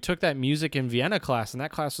stuff. Like we took that music in Vienna class, and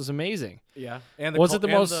that class was amazing. Yeah, and Was it the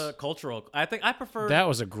most- the cultural? I think I prefer That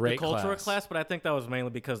was a great the cultural class. but I think that was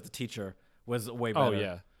mainly because the teacher was way Oh better.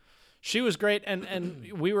 yeah, she was great,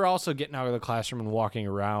 and we were also getting out of the classroom and walking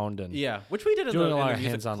around and Yeah, which we did in doing the, a lot in of the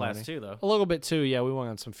music hands-on class learning. too, though. A little bit too. Yeah, we went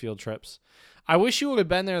on some field trips. I wish you would have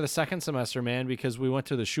been there the second semester, man, because we went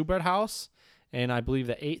to the Schubert House in, I believe,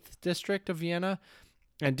 the 8th district of Vienna.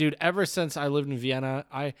 And dude, ever since I lived in Vienna,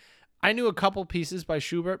 I knew a couple pieces by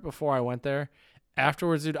Schubert before I went there.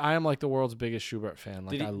 Afterwards, dude, I am like the world's biggest Schubert fan.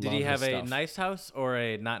 Like I love Did he have his a stuff. nice house or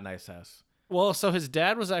a not nice house? Well, so his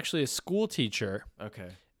dad was actually a school teacher, Okay.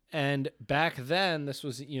 and back then, this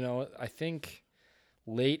was, I think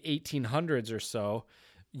late 1800s or so.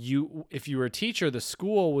 If you were a teacher, the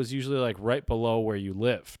school was usually like right below where you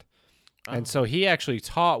lived. And so he actually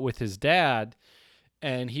taught with his dad,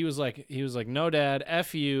 and he was like, no, Dad,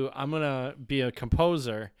 F you, I'm going to be a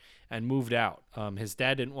composer, and moved out. His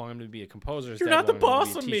dad didn't want him to be a composer. You're not the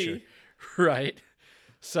boss of me. Right.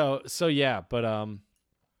 So yeah, but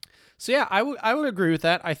so yeah, I would agree with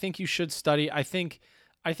that. I think you should study. I think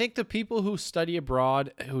the people who study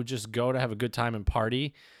abroad, who just go to have a good time and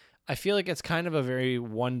party, I feel like it's kind of a very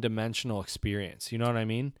one-dimensional experience. You know what I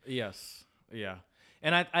mean? Yes. Yeah.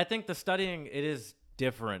 And I think the studying, it is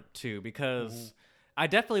different too, because I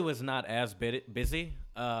definitely was not as busy.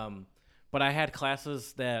 But I had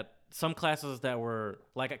some classes that were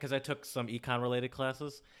like, because I took some econ related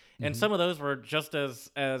classes, and some of those were just as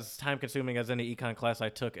time consuming as any econ class I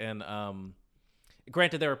took. And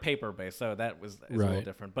granted, they were paper based, so that was a little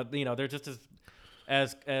different. But they're just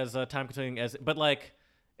as time consuming as. But like,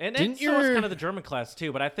 and so was kind of the German class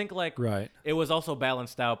too. But I think like it was also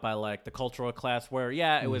balanced out by like the cultural class, where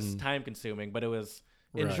it was time consuming, but it was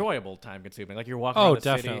enjoyable time consuming. Like you're walking around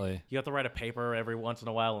the city, you have to write a paper every once in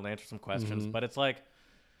a while and answer some questions. But it's like,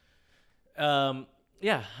 I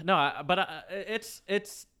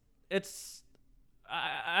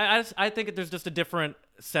think there's just a different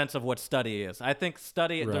sense of what study is. I think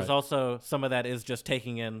there's also some of that is just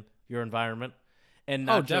taking in your environment, and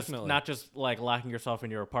not just like locking yourself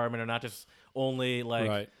in your apartment, or not just only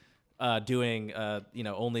like doing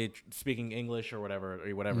only speaking English or whatever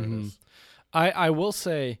it is. I will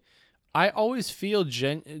say, I always feel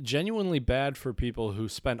genuinely bad for people who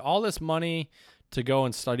spend all this money to go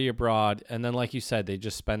and study abroad, and then, like you said, they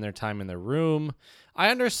just spend their time in their room. I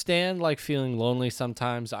understand, like, feeling lonely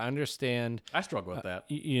sometimes. I understand. I struggle with that.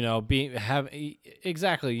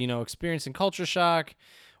 Experiencing culture shock,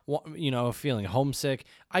 feeling homesick.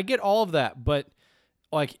 I get all of that, but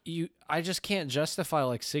like I just can't justify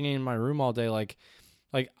like singing in my room all day. Like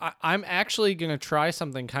I'm actually gonna try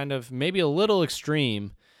something kind of maybe a little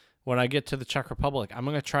extreme. When I get to the Czech Republic, I'm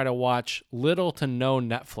going to try to watch little to no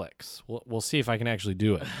Netflix. We'll see if I can actually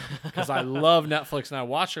do it, because I love Netflix and I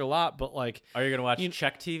watch it a lot. But like, are you going to watch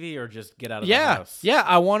Czech TV or just get out of the house? Yeah,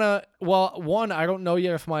 I want to. Well, one, I don't know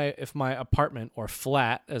yet if my apartment or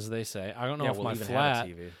flat, as they say, I don't know if my flat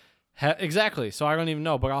have a TV. Exactly. So I don't even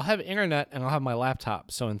know, but I'll have internet and I'll have my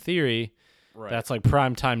laptop. So in theory, that's like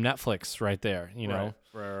prime time Netflix right there.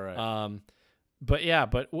 Right. But yeah,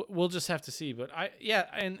 we'll just have to see. But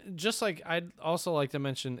and just like I'd also like to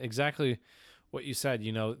mention exactly what you said.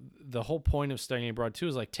 The whole point of studying abroad too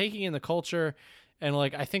is like taking in the culture, and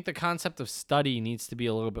like I think the concept of study needs to be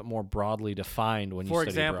a little bit more broadly defined when you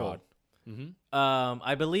study abroad. For example,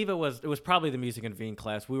 I believe it was probably the music and Wien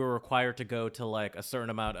class. We were required to go to like a certain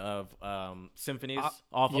amount of symphonies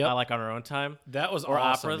like on our own time. That was or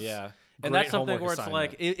awesome. operas. Yeah, and that's something where it's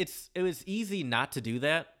like it was easy not to do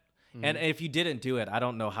that. And if you didn't do it, I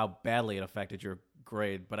don't know how badly it affected your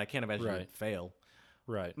grade, but I can't imagine you'd fail.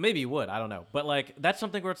 Right. Maybe you would. I don't know. But like that's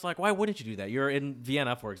something where it's like, why wouldn't you do that? You're in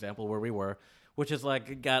Vienna, for example, where we were, which is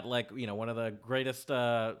like got like one of the greatest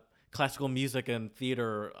classical music and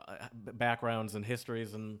theater backgrounds and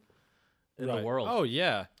histories in the world. Oh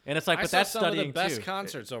yeah. And it's like, but that's studying some of the best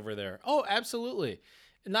concerts over there. Oh, absolutely.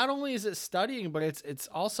 Not only is it studying, but it's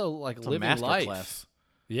also like it's living a master life. Class.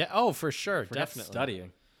 Yeah. Oh, for sure. Definitely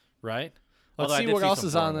studying. Right. Let's see what else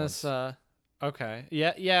is on this. Okay.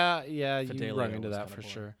 Yeah. You run into that for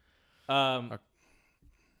sure. A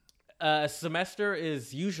semester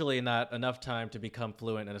is usually not enough time to become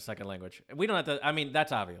fluent in a second language. We don't have to. I mean,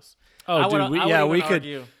 that's obvious. Oh,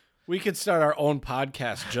 we could start our own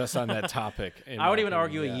podcast just on that topic. I would even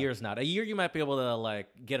argue a year's not. A year you might be able to like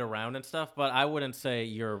get around and stuff, but I wouldn't say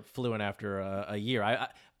you're fluent after a year.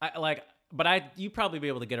 You'd probably be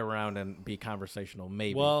able to get around and be conversational,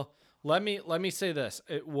 maybe. Well, let me say this.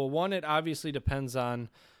 It obviously depends on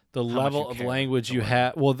the level of language you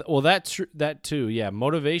have. Well, that too. Yeah,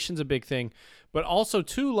 motivation's a big thing, but also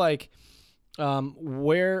too like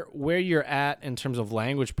where you're at in terms of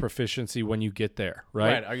language proficiency when you get there.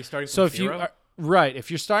 Right. Right. Are you starting from zero? If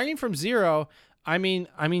you're starting from zero. I mean,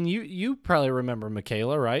 you probably remember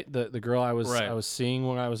Michaela, right? The girl I was seeing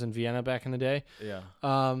when I was in Vienna back in the day. Yeah.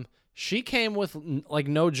 She came with like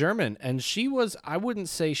no German, and I wouldn't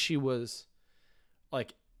say she was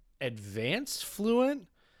like advanced fluent,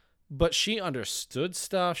 but she understood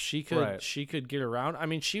stuff. She could get around. I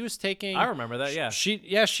mean, she was taking. I remember that. Yeah.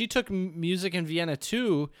 She took music in Vienna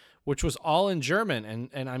too, which was all in German,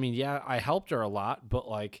 and I mean, I helped her a lot, but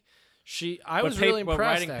like I was really but impressed.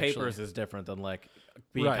 writing actually. papers is different than like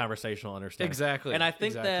being Right. conversational understanding. Exactly. And I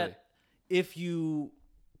think that if you,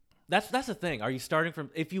 that's the thing. Are you starting from,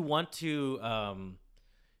 if you want to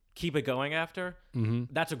keep it going after,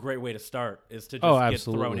 that's a great way to start, is to just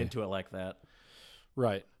get thrown into it like that.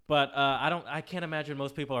 Right. But I can't imagine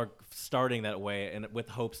most people are starting that way and with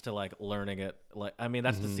hopes to like learning it. Like, I mean,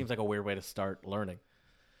 that just seems like a weird way to start learning.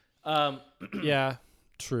 Yeah,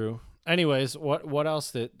 true. Anyways, what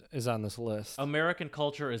else that is on this list? American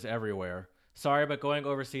culture is everywhere. Sorry, but going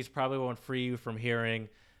overseas probably won't free you from hearing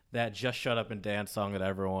that "Just Shut Up and Dance" song that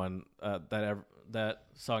everyone that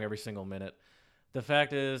song every single minute. The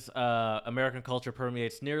fact is, American culture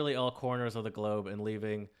permeates nearly all corners of the globe, and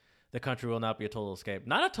leaving the country will not be a total escape.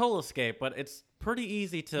 Not a total escape, but it's pretty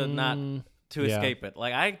easy to not to escape it.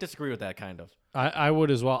 Like, I disagree with that kind of. I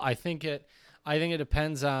would as well. I think it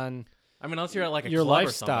depends on. I mean, unless you're at like a your club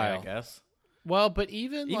lifestyle. or something, I guess. Well, but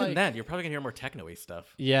even like, then, you're probably gonna hear more techno-y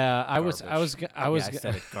stuff. Yeah, I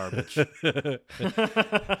said it, garbage.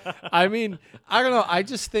 I mean, I don't know. I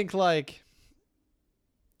just think like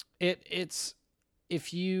it's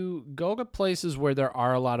if you go to places where there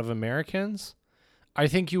are a lot of Americans, I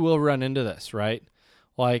think you will run into this, right?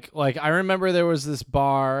 Like I remember there was this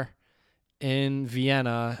bar in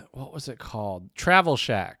Vienna. What was it called? Travel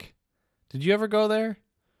Shack. Did you ever go there?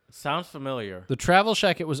 Sounds familiar. The Travel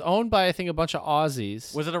Shack. It was owned by, I think, a bunch of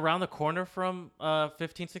Aussies. Was it around the corner from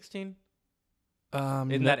 1516?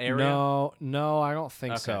 In that area? No, I don't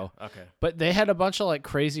think so. Okay. But they had a bunch of like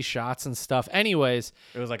crazy shots and stuff. Anyways,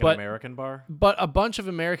 it was like an American bar. But a bunch of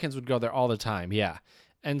Americans would go there all the time. Yeah,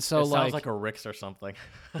 and so it sounds like a Rick's or something.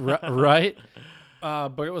 Right?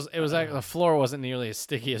 But it was like the floor wasn't nearly as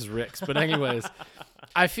sticky as Rick's. But anyways,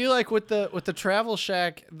 I feel like with the Travel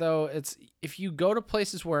Shack though, it's if you go to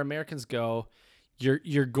places where Americans go,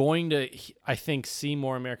 you're going to, I think, see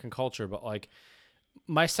more American culture. But like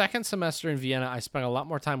my second semester in Vienna, I spent a lot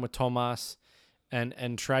more time with Thomas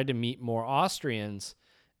and tried to meet more Austrians,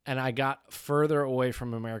 and I got further away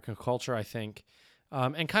from American culture, I think.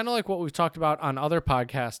 And kind of like what we've talked about on other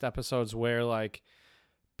podcast episodes where like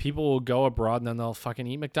people will go abroad and then they'll fucking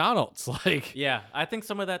eat McDonald's. Like, yeah, I think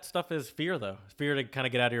some of that stuff is fear though. Fear to kind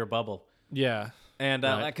of get out of your bubble. Yeah. And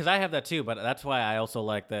because I have that too, but that's why I also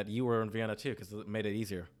like that you were in Vienna too, because it made it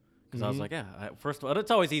easier. Because I was like, first of all,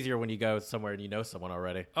 it's always easier when you go somewhere and you know someone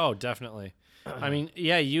already. Oh, definitely. I mean,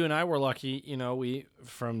 yeah, you and I were lucky. You know, we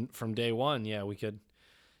from day one, yeah, we could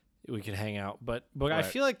hang out. But right. I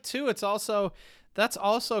feel like too, it's also that's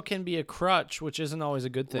also can be a crutch, which isn't always a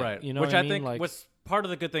good thing. Right. You know, which what I mean? think like, was part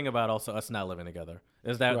of the good thing about also us not living together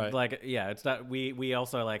is that like it's that we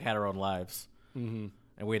also like had our own lives, and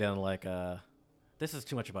we didn't like this is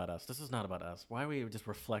too much about us. This is not about us. Why are we just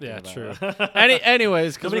reflecting? Yeah, about true. Us?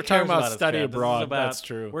 Anyways, because we're talking about us, study Chad. abroad. That's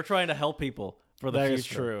true. We're trying to help people for the that future. Is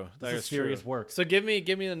true. That is serious work. So give me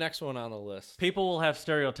the next one on the list. People will have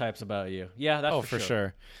stereotypes about you. Yeah, that's for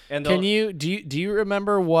sure. And can you do you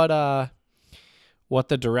remember what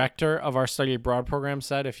the director of our study abroad program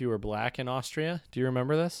said if you were black in Austria? Do you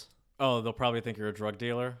remember this? Oh, they'll probably think you're a drug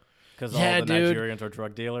dealer because all the dude. Nigerians are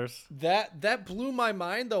drug dealers. That blew my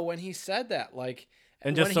mind though when he said that. Like.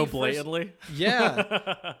 And just so blatantly?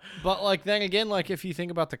 Yeah. But, like, then again, like, if you think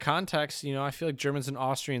about the context, you know, I feel like Germans and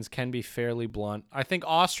Austrians can be fairly blunt. I think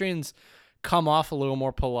Austrians come off a little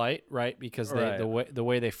more polite, right? Because the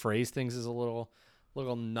way they phrase things is a little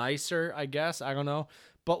nicer, I guess. I don't know.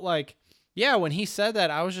 But, like, yeah, when he said that,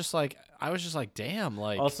 I was just like, damn.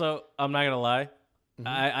 Like, also, I'm not going to lie.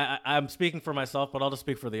 I'm speaking for myself, but I'll just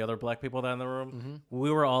speak for the other black people that are in the room. We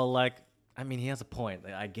were all like, I mean, he has a point.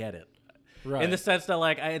 I get it. Right. In the sense that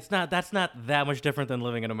like that's not that much different than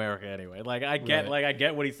living in America anyway. Like I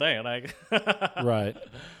get what he's saying. Like right.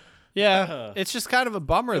 Yeah, it's just kind of a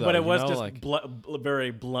bummer though. But it was know, just like, very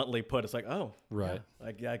bluntly put. It's like, oh, right.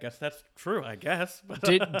 Yeah, I guess that's true. I guess.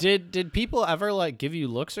 did people ever like give you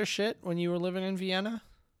looks or shit when you were living in Vienna?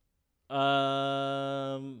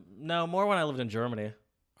 No, more when I lived in Germany. Okay.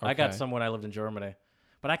 I got some when I lived in Germany,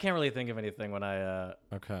 but I can't really think of anything when I.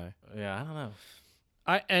 Okay. Yeah, I don't know.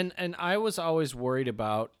 I was always worried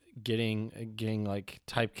about getting like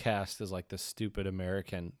typecast as like the stupid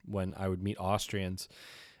American when I would meet Austrians,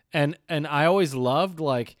 and I always loved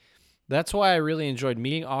like that's why I really enjoyed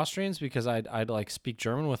meeting Austrians because I'd like speak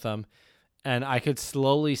German with them, and I could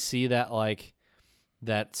slowly see that like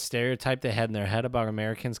that stereotype they had in their head about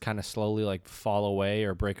Americans kind of slowly like fall away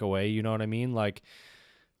or break away. You know what I mean? Like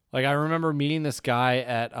I remember meeting this guy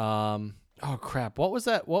at oh crap! What was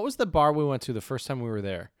that? What was the bar we went to the first time we were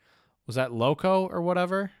there? Was that Loco or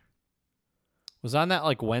whatever? Was on that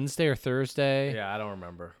like Wednesday or Thursday? Yeah, I don't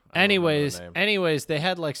remember. I don't remember the name. Anyways, they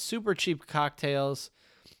had like super cheap cocktails,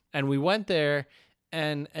 and we went there,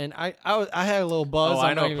 and I had a little buzz. I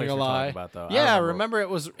I'm know not what even place gonna you're lie. talking about, though. Yeah, remember it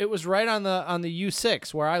was right on the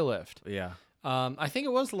U6 where I lived. Yeah. I think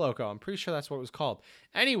it was Loco. I'm pretty sure that's what it was called.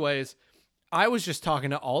 Anyways, I was just talking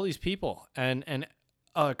to all these people, and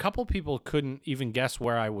a couple people couldn't even guess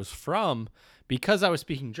where I was from because I was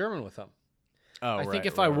speaking German with them. Oh, I think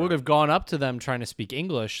if I would have gone up to them trying to speak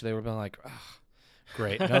English, they would have been like, oh,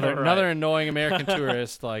 great. Another annoying American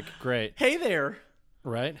tourist. Like, great. Hey there.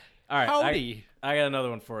 Right? All right. Howdy. I got another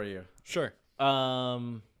one for you. Sure.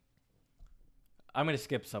 I'm going to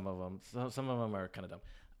skip some of them. Some of them are kind of dumb.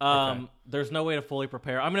 Okay. There's no way to fully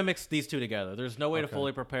prepare. I'm going to mix these two together. There's no way to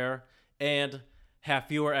fully prepare and have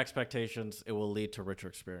fewer expectations. It will lead to richer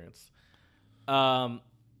experience.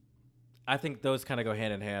 I think those kind of go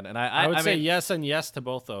hand in hand. And I would say mean, yes and yes to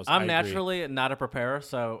both those. I'm I agree. naturally not a preparer,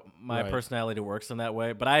 so my Right. personality works in that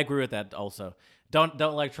way. But I agree with that also. Don't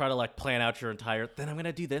like try to like plan out your entire. Then I'm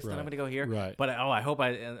gonna do this. Then I'm Right. gonna go here. Right. But I hope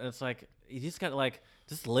and it's like you just gotta like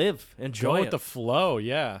just live, enjoy Go it. with the flow.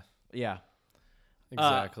 Yeah. Yeah.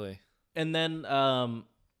 Exactly. And then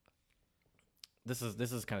this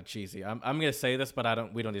is kind of cheesy. I'm gonna say this,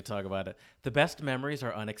 but we don't need to talk about it. The best memories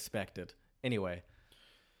are unexpected. Anyway.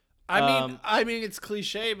 I mean, it's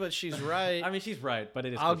cliche, but she's right. I mean, she's right, but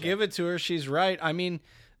it is. I'll cliche. give it to her. She's right. I mean,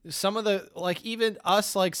 some of the like even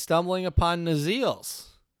us like stumbling upon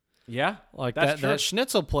Nazeel's, Yeah, like that's true. that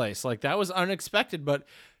schnitzel place, like that was unexpected, but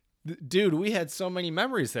dude, we had so many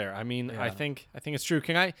memories there. I mean, Yeah. I think it's true.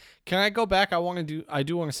 Can I go back? I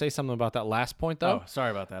do want to say something about that last point though. Oh,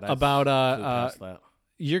 sorry about that. About flew past that.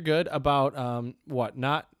 you're good about what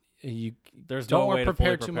not you There's don't no want way to to fully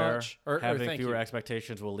prepare too prepare. much or Having thank fewer you.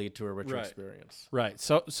 expectations will lead to a richer Right. experience. Right.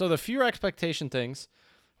 So the fewer expectation things.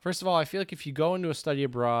 First of all, I feel like if you go into a study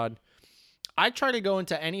abroad, I try to go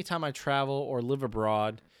into any time I travel or live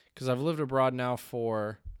abroad because I've lived abroad now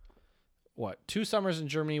for 2 summers in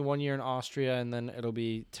Germany, 1 year in Austria, and then it'll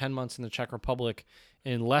be 10 months in the Czech Republic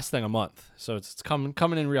in less than a month. So it's coming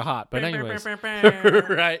in real hot. But anyways,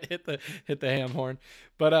 right, hit the ham horn.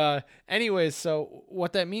 But anyways, so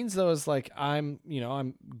what that means though is like I'm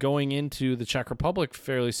going into the Czech Republic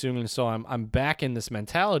fairly soon, and so I'm back in this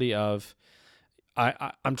mentality of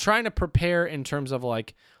I'm trying to prepare in terms of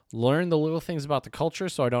like learn the little things about the culture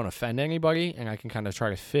so I don't offend anybody and I can kind of try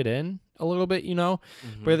to fit in a little bit,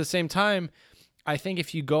 But at the same time, I think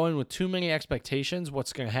if you go in with too many expectations,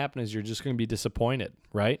 what's going to happen is you're just going to be disappointed,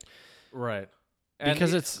 right? Right.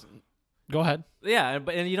 Because go ahead. Yeah,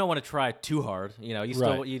 and you don't want to try too hard. You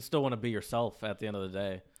still want to be yourself at the end of the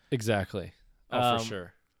day. Exactly. For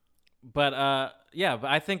sure. But but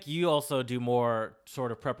I think you also do more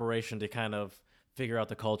sort of preparation to kind of figure out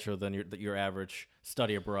the culture than your average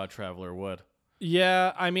study abroad traveler would.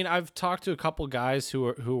 Yeah, I mean, I've talked to a couple guys who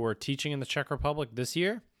were teaching in the Czech Republic this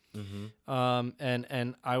year. Mm-hmm.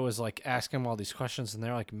 And I was like asking them all these questions, and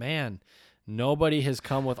they're like, "Man, nobody has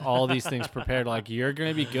come with all these things prepared. Like, you're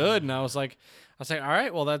gonna be good." And I was like, all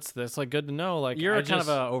right, well, that's like good to know. Like, you're kind of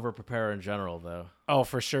a over preparer in general, though. Oh,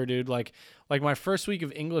 for sure, dude. Like my first week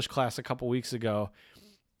of English class a couple weeks ago,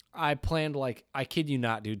 I planned I kid you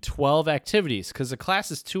not, dude, 12 activities because the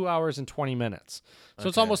class is 2 hours and 20 minutes, so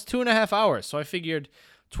it's almost 2.5 hours. So I figured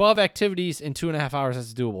 12 activities in 2.5 hours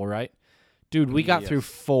is doable, right? Dude, we got through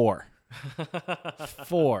 4.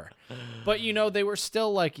 4. But, they were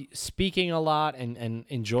still, like, speaking a lot and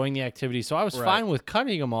enjoying the activity. So I was fine with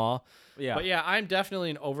cutting them all. Yeah. But, yeah, I'm definitely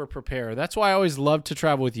an over-preparer. That's why I always love to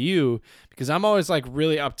travel with you because I'm always, like,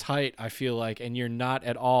 really uptight, I feel like, and you're not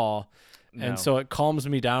at all. No. And so it calms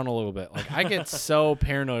me down a little bit. Like, I get so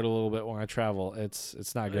paranoid a little bit when I travel.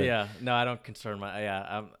 It's not good. Yeah. No, I don't concern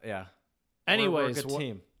yeah. Anyways. We're a good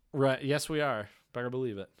team. Right. Yes, we are. Better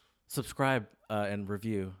believe it. Subscribe and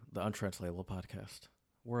review the Untranslatable podcast.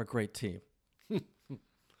 We're a great team. Should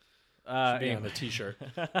be on the t-shirt.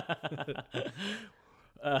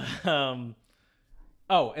 And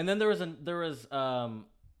then there was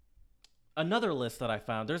another list that I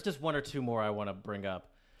found. There's just one or two more I want to bring up.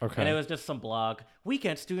 Okay. And it was just some blog.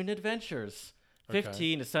 Weekend Student Adventures.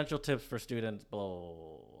 15 essential tips for students. Blah,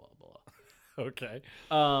 blah, blah. Okay.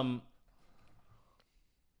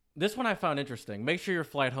 This one I found interesting. Make sure your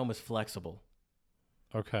flight home is flexible.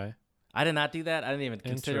 Okay. I did not do that. I didn't even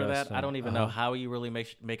consider that. I don't even know Uh-huh. how you really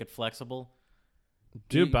make it flexible.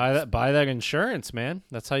 Dude, buy that insurance, man.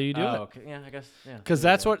 That's how you do it. Okay. Yeah, I guess. Yeah. Because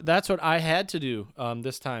that's what I had to do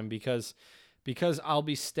this time because I'll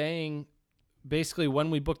be staying. Basically,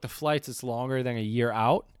 when we book the flights, it's longer than a year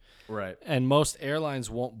out. Right. And most airlines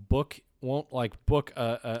won't book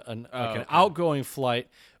an outgoing flight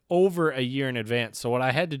over a year in advance. So what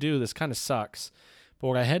I had to do, this kind of sucks, but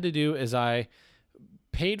what I had to do is I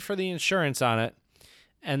paid for the insurance on it,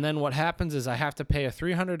 and then what happens is I have to pay a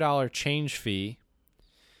 $300 change fee,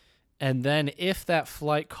 and then if that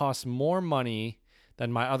flight costs more money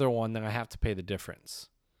than my other one, then I have to pay the difference.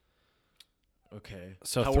 Okay.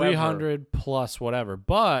 So However, 300 plus whatever,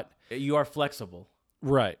 but you are flexible.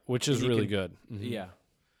 right, which is You really can- good. Mhm. Yeah.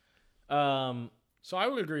 So I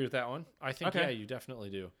would agree with that one. I think Okay. yeah, you definitely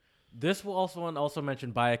do. This will also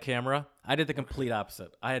mention buy a camera. I did the complete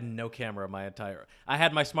opposite. I had no camera my entire. I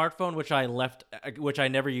had my smartphone, which I left, which I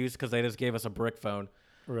never used because they just gave us a brick phone.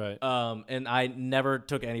 Right. And I never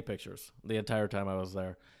took any pictures the entire time I was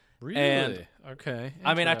there. Really? and- Okay.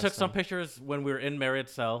 I mean, I took some Interesting. pictures when we were in Marriott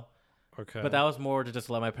Cell, Okay. but that was more to just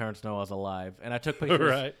let my parents know I was alive. And I took pictures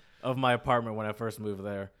right. of my apartment when I first moved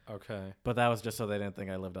there, Okay. but that was just so they didn't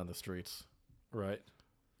think I lived on the streets. Right.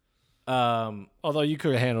 Um, Although you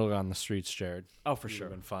could have handled it on the streets, Jared. oh, for You'd sure.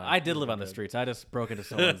 have been fine. I did You'd live have on the been streets. I just broke into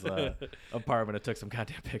someone's apartment and took some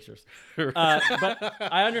goddamn pictures. good. But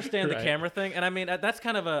I understand Right. the camera thing, and I mean that's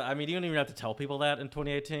kind of a. I mean, you don't even have to tell people that in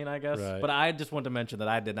 2018, I guess. Right. But I just want to mention that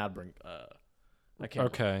I did not bring a camera.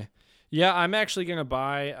 Okay. Yeah, I'm actually gonna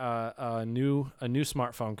buy a new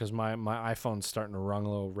smartphone because my iPhone's starting to run a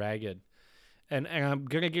little ragged, and I'm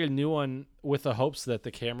gonna get a new one with the hopes that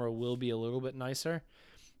the camera will be a little bit nicer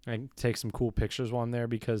and take some cool pictures while I'm there,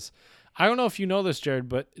 because I don't know if you know this, Jared,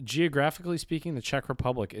 but geographically speaking, the Czech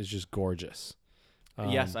Republic is just gorgeous.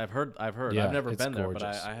 Yes, I've heard. yeah, I've never it's been there, gorgeous.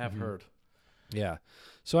 but I have heard. Yeah.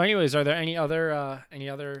 So, anyways, are there any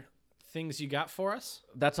other things you got for us?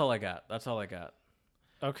 That's all I got.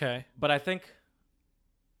 Okay. But I think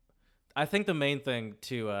the main thing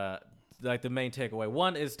to like the main takeaway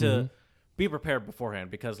one is to be prepared beforehand,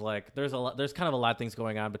 because like there's kind of a lot of things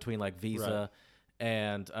going on between like visa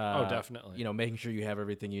and Oh, definitely. you know, making sure you have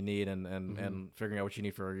everything you need and figuring out what you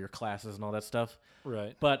need for your classes and all that stuff.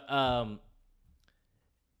 Right. But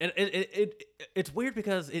it's weird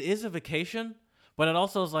because it is a vacation, but it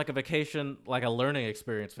also is like a vacation, like a learning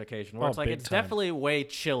experience vacation, where Oh, it's like big it's time. definitely way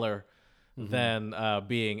chiller than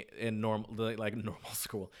being in normal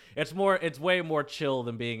school. It's way more chill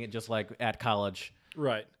than being just like at college.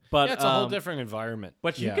 Right. But yeah, it's a whole different environment.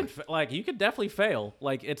 But you Yeah. can you could definitely fail.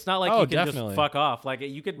 Like it's not like Oh, you can definitely. just fuck off. Like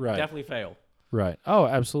you could Right. definitely fail. Right. Oh,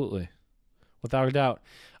 absolutely. Without a doubt.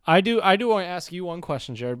 I do want to ask you one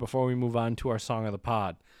question, Jared, before we move on to our song of the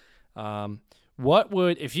pod. What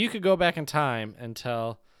would, if you could go back in time and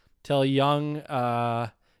tell young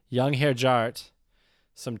Herr Jart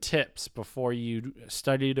some tips before you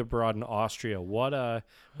studied abroad in Austria, what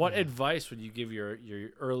advice would you give your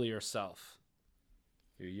earlier self,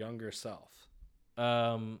 your younger self?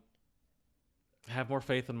 Have more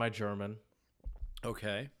faith in my German.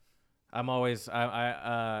 Okay. I'm always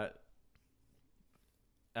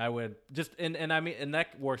I would just and I mean, and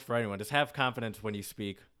that works for anyone. Just have confidence when you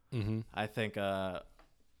speak. Mm-hmm. I think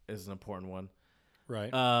is an important one.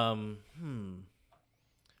 Right.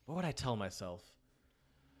 What would I tell myself?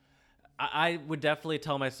 I would definitely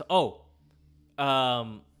tell myself,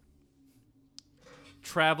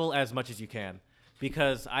 travel as much as you can,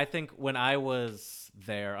 because I think when I was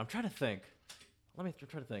there, I'm trying to think. Let me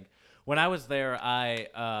try to think. When I was there, I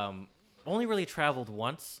only really traveled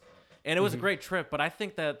once, and it was a great trip. But I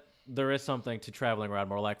think that there is something to traveling around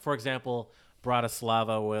more. Like, for example,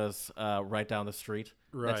 Bratislava was right down the street.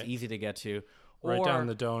 Right. That's easy to get to. Right down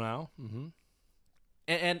the Donau. Mm-hmm.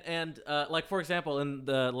 And like, for example, in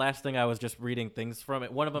the last thing I was just reading things from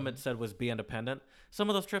it, one of them it said was be independent. Some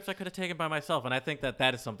of those trips I could have taken by myself, and I think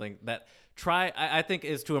that is something that I think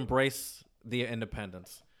is to embrace the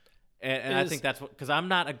independence. And I think that's what, because I'm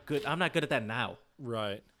not good at that now.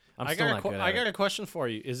 Right. I'm I still got not good at I got it. a question for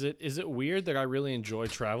you. Is it weird that I really enjoy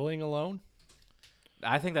traveling alone?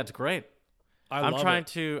 I think that's great. I'm trying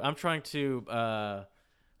to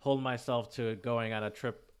hold myself to going on a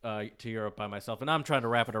trip to Europe by myself, and I'm trying to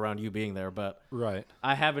wrap it around you being there. But Right.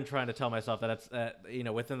 I have been trying to tell myself that it's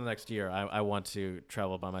within the next year I want to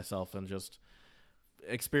travel by myself and just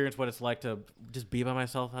experience what it's like to just be by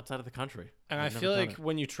myself outside of the country. And I've I never feel done like it.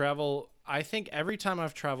 when you travel, I think every time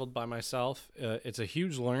I've traveled by myself, it's a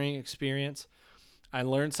huge learning experience. I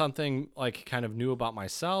learned something like kind of new about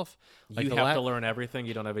myself. Like you the have to learn everything.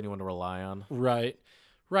 You don't have anyone to rely on. Right.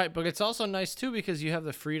 Right. But it's also nice too, because you have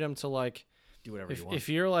the freedom to like, Do whatever you want. if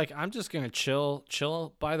you're like, I'm just going to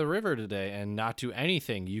chill by the river today and not do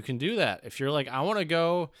anything, you can do that. If you're like, I want to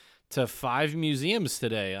go to 5 museums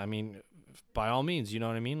today, I mean, by all means, you know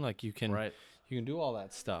what I mean? Like you can do all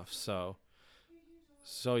that stuff. So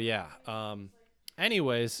yeah.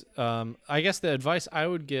 Anyways, I guess the advice I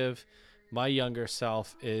would give my younger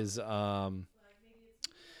self is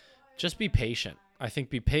just be patient. I think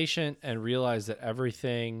be patient and realize that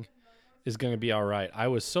everything is going to be all right. I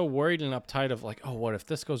was so worried and uptight of like, oh, what if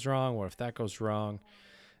this goes wrong? What if that goes wrong?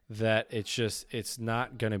 That it's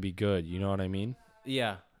not going to be good. You know what I mean?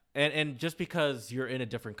 Yeah. And just because you're in a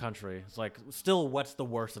different country, it's like, still, what's the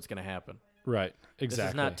worst that's going to happen? Right. Exactly.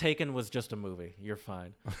 This is not Taken was just a movie. You're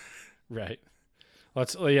fine. Right.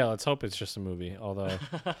 Let's hope it's just a movie. Although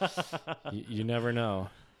you never know.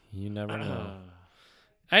 You never know.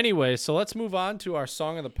 Anyway, so let's move on to our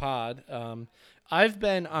song of the pod. I've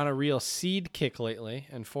been on a real Seed kick lately,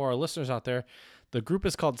 and for our listeners out there, the group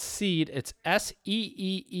is called Seed. It's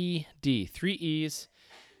S-E-E-E-D, 3 E's,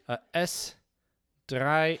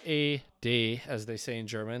 S-3-E-D, as they say in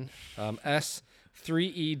German,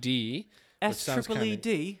 S-3-E-D.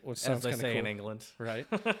 S-triple-E-D, as they say cool. in England. Right.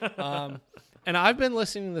 And I've been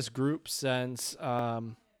listening to this group since,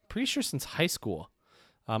 pretty sure since high school.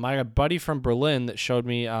 I had a buddy from Berlin that showed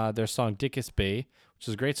me their song Dickes Bay, which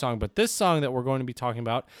is a great song. But this song that we're going to be talking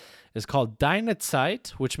about is called Deine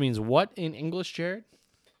Zeit, which means what in English, Jared?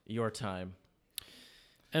 Your time.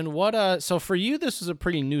 And what? So for you, this was a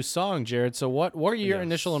pretty new song, Jared. So what are your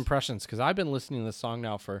initial impressions? Because I've been listening to this song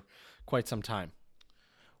now for quite some time.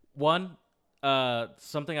 One,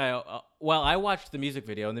 something I watched the music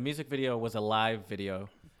video, and the music video was a live video.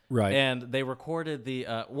 Right. And they recorded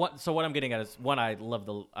the So what I'm getting at is, one, I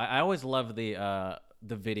always love the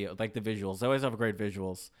video, like the visuals. They always have great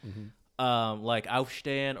visuals. Mm-hmm. Like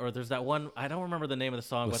Aufstehen, or there's that one, I don't remember the name of the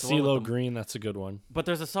song. With CeeLo Green, that's a good one. But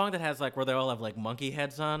there's a song that has like where they all have like monkey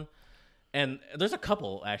heads on. And there's a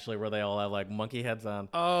couple actually where they all have like monkey heads on.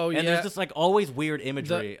 Oh, yeah. And there's just like always weird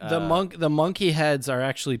imagery. The monkey heads are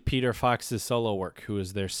actually Peter Fox's solo work, who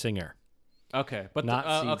is their singer. Okay, but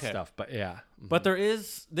not Seed stuff, but yeah. Mm-hmm. But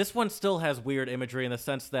this one still has weird imagery in the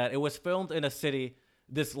sense that it was filmed in a city.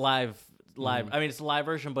 This live. I mean, it's a live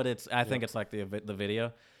version, but I think it's like the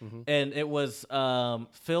video, and it was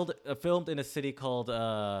filmed in a city called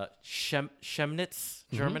Chemnitz,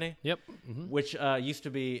 Germany. Yep, which used to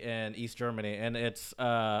be in East Germany, and it's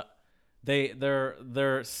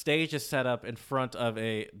their stage is set up in front of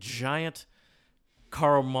a giant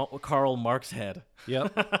Karl Marx head.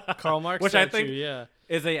 Yep, Karl Marx which statue, I think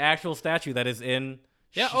is a actual statue that is in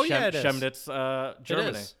Chemnitz, Germany.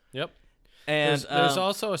 It is. Yep. And there's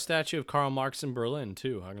also a statue of Karl Marx in Berlin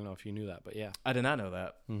too. I don't know if you knew that, but yeah, I did not know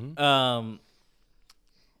that. Mm-hmm.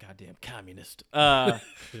 Goddamn communist. But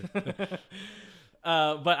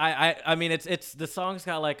I mean, it's the song's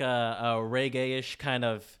got like a reggae-ish kind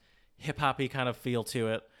of hip hoppy kind of feel to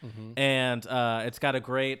it, and it's got a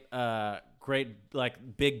great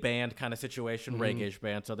like big band kind of situation, reggae-ish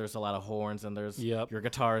band. So there's a lot of horns and there's your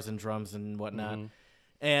guitars and drums and whatnot,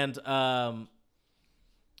 and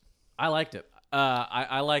I liked it.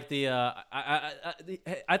 I like the.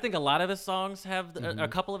 I think a lot of his songs have a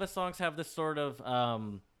couple of his songs have this sort of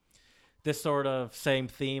same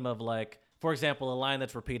theme of like, for example, a line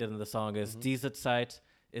that's repeated in the song is "Diese Zeit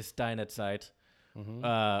ist deine Zeit,"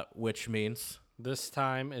 which means this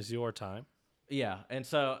time is your time. Yeah, and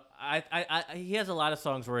so he has a lot of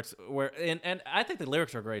songs and I think the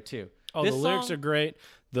lyrics are great too. Oh, the lyrics are great.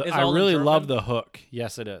 I really love the hook.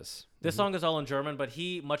 Yes, it is. This song is all in German, but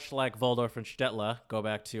he, much like Waldorf and Stettler, go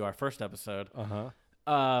back to our first episode.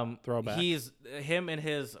 Throwback. He's him and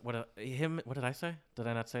his what did I say? Did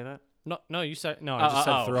I not say that? No, you said no. I just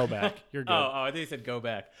said throwback. You're good. I think you said go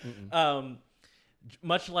back.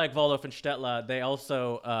 Much like Waldorf and Stettler, they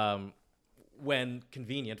also, when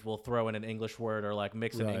convenient, will throw in an English word or like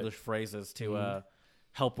mix in English phrases to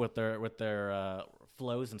help with their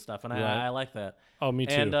flows and stuff, and I like that. Oh, me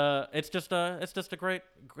too. And it's just a great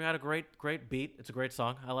beat. It's a great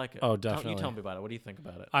song. I like it. Oh, definitely. You tell me about it. What do you think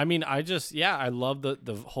about it? I mean, I love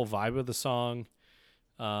the whole vibe of the song.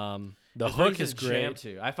 The hook is great jam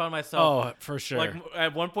too. I found myself. Oh, for sure. Like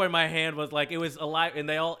at one point, my hand was like it was alive, and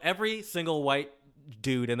every single white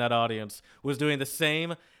dude in that audience was doing the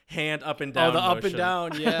same hand up and down. Oh, the motion. up and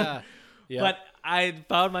down, yeah. Yep. But I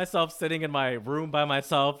found myself sitting in my room by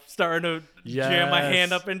myself, starting to jam my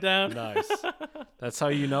hand up and down. Nice. That's how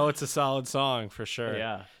you know it's a solid song for sure.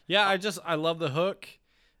 Yeah. Yeah, I love the hook.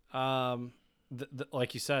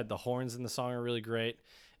 Like you said, the horns in the song are really great.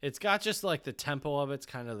 It's got just like the tempo of it's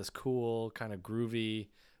kind of this cool, kind of groovy,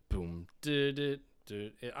 boom,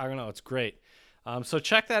 I don't know. It's great. So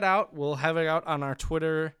check that out. We'll have it out on our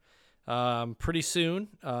Twitter pretty soon.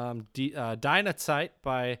 Deine Zeit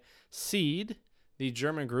by Seed, the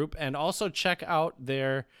German group, and also check out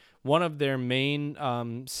one of their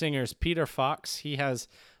main singers, Peter Fox. He has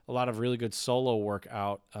a lot of really good solo work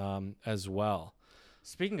out as well.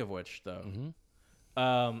 Speaking of which, though,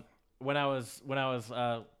 Mm-hmm. when I was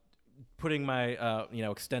putting my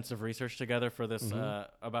extensive research together for this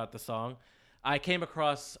about the song, I came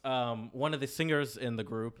across one of the singers in the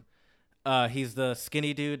group. He's the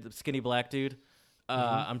skinny dude, the skinny black dude.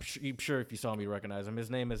 I'm sure if you saw him, you recognize him. His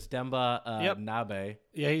name is Demba Nabe.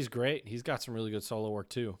 Yeah, he's great. He's got some really good solo work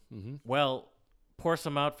too. Mm-hmm. Well, pour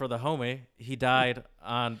some out for the homie. He died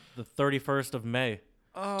on the 31st of May,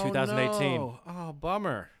 2018. No. Oh,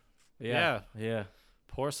 bummer. Yeah.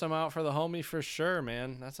 Pour some out for the homie for sure,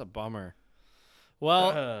 man. That's a bummer.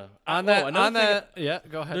 Well, on another that, thing, yeah,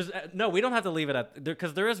 go ahead. No, we don't have to leave it at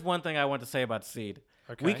because there is one thing I want to say about Seed.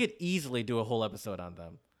 Okay. We could easily do a whole episode on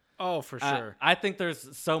them. Oh, for sure. I think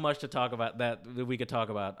there's so much to talk about that we could talk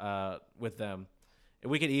about with them.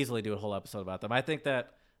 We could easily do a whole episode about them. I think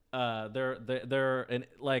that they're in,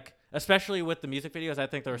 like, especially with the music videos, I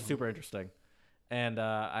think they're super interesting, and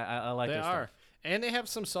I like they their are. stuff. And they have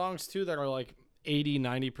some songs too that are like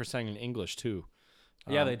 80-90% in English too.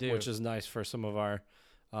 Yeah, they do, which is nice for some of our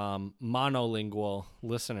monolingual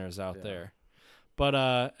listeners out there. But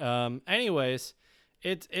anyways,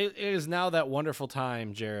 it is now that wonderful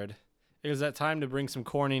time, Jared. It is that time to bring some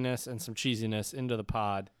corniness and some cheesiness into the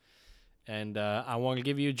pod. And I want to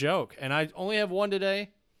give you a joke. And I only have one today.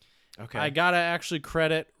 Okay. I got to actually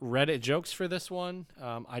credit Reddit jokes for this one.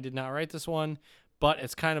 I did not write this one, but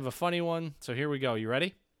it's kind of a funny one. So here we go. You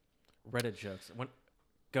ready? Reddit jokes.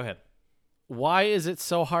 Go ahead. Why is it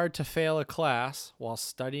so hard to fail a class while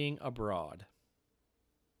studying abroad?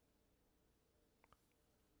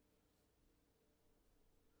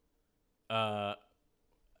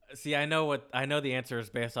 See, I know the answer is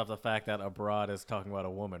based off the fact that abroad is talking about a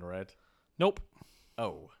woman, right? Nope.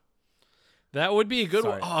 Oh. That would be a good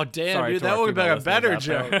one. Oh, damn, Sorry dude. to That our would have been female a better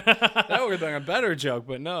listeners joke. out That would have been a better joke,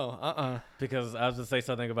 but no. Because I was going to say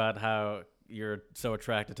something about how you're so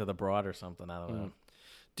attracted to the broad or something. I don't know.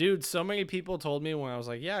 Dude, so many people told me when I was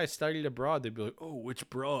like, yeah, I studied abroad. They'd be like, oh, which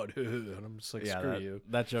broad? And I'm just like, screw you.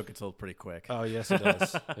 That joke gets old pretty quick. Oh, yes, it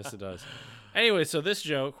does. Yes, it does. Anyway, so this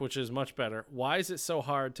joke, which is much better. Why is it so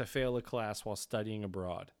hard to fail a class while studying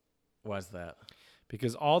abroad? Why's that?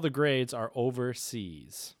 Because all the grades are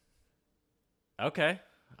overseas. Okay.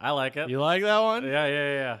 I like it. You like that one?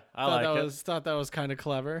 Yeah. Thought that was kind of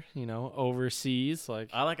clever, overseas. Like,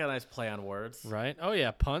 I like a nice play on words. Right? Oh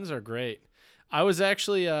yeah, puns are great. I was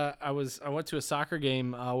actually I went to a soccer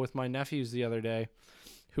game with my nephews the other day,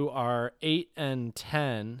 who are 8 and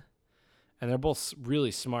 10, and they're both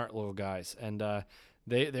really smart little guys. And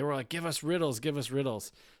they were like, give us riddles.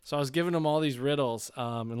 So I was giving them all these riddles.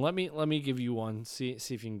 And let me give you one. See if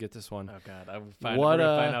you can get this one. Oh God, we're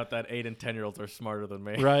gonna find out that 8 and 10-year-olds are smarter than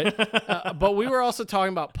me. Right. But we were also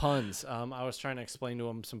talking about puns. I was trying to explain to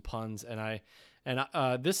them some puns, and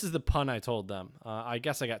this is the pun I told them. I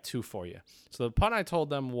guess I got two for you. So the pun I told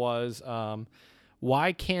them was,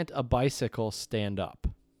 why can't a bicycle stand up?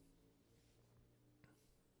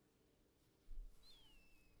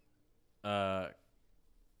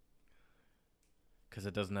 Because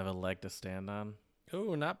it doesn't have a leg to stand on.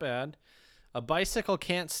 Ooh, not bad. A bicycle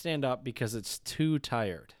can't stand up because it's too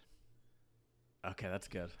tired. Okay, that's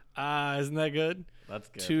good. Isn't that good? That's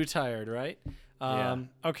good. Too tired, right? Yeah.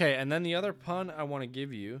 Okay, and then the other pun I want to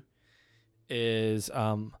give you is,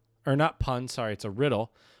 or not pun, sorry, it's a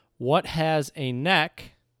riddle. What has a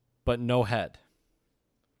neck but no head?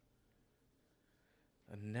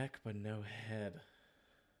 A neck but no head.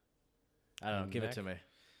 I don't know. Give it to me.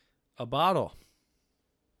 A bottle.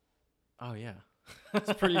 Oh, yeah.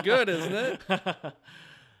 It's pretty good, isn't it?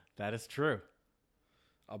 That is true.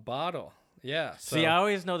 A bottle. Yeah. So, See, I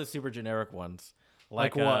always know the super generic ones.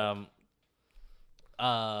 Like what?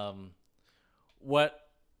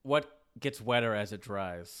 What gets wetter as it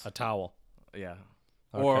dries? A towel. Yeah.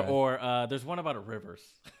 Okay. Or there's one about rivers.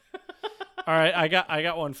 All right, I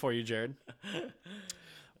got one for you, Jared.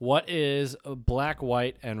 What is black,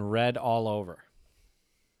 white, and red all over?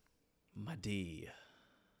 Muddy.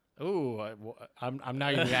 Ooh, I'm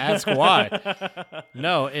not even gonna ask why.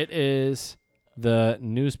 No, it is the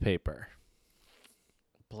newspaper.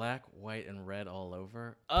 Black, white, and red all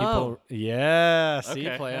over. Yeah. See,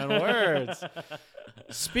 Okay. play on words.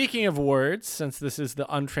 Speaking of words, since this is the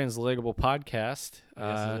untranslatable podcast,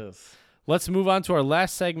 Yes, it is. let's move on to our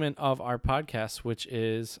last segment of our podcast, which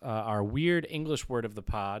is our weird English word of the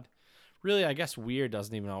pod. Really, I guess weird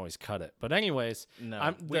doesn't even always cut it. But anyways,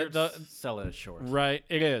 No, we're selling it short. right,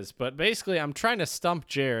 it is. But basically, I'm trying to stump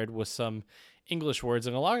Jared with some English words,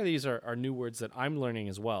 and a lot of these are new words that I'm learning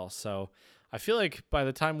as well. So I feel like by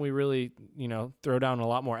the time we really, throw down a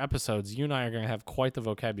lot more episodes, you and I are going to have quite the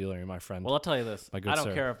vocabulary, my friend. Well, I'll tell you this. My I good don't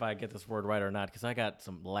sir. care if I get this word right or not because I got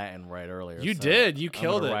some Latin right earlier. You so did. You I'm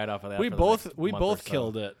killed gonna it. Write off of that we for the both next we month or both so.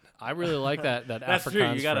 killed it. I really like that That's Afrikaans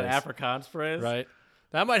true. You got phrase. an Afrikaans phrase, Right.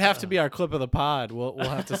 That might have to be our clip of the pod. We'll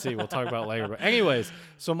have to see. We'll talk about it later. But anyways,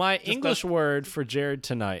 so my English word for Jared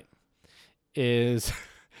tonight is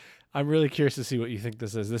I'm really curious to see what you think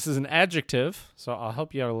this is. This is an adjective, so I'll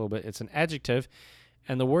help you out a little bit. It's an adjective,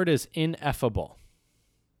 and the word is ineffable.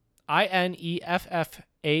 INEFFABLE.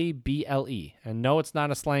 And no, it's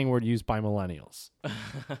not a slang word used by millennials.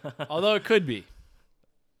 Although it could be.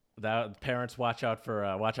 That parents watch out for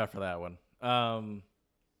that one.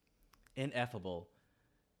 Ineffable.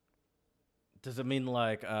 Does it mean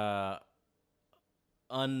like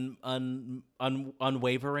unwavering,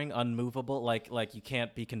 unmovable, like you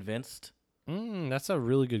can't be convinced? That's a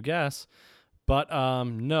really good guess. But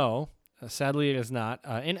no, sadly it is not.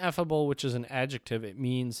 Ineffable, which is an adjective, it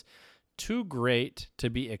means too great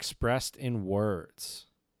to be expressed in words.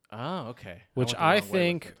 Oh, okay. Which I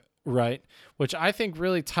think, right, which I think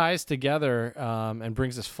really ties together and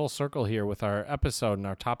brings us full circle here with our episode and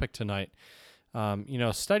our topic tonight.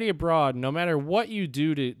 Study abroad, no matter what you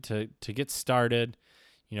do to get started,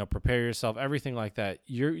 prepare yourself, everything like that,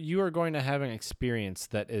 you are going to have an experience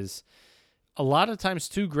that is a lot of times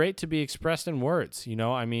too great to be expressed in words.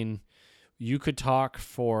 You could talk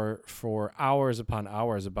for hours upon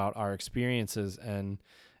hours about our experiences, and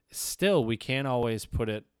still we can't always put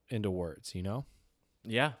it into words,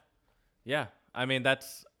 Yeah. I think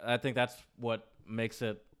that's what makes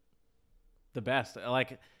it the best.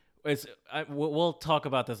 Like, we'll talk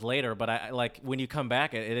about this later, but I like when you come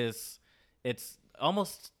back, it's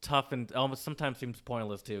almost tough and almost sometimes seems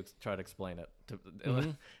pointless to try to explain it.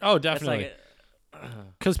 Oh, definitely.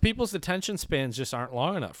 Because people's attention spans just aren't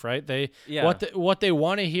long enough, right? What they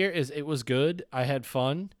want to hear is it was good, I had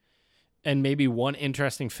fun, and maybe one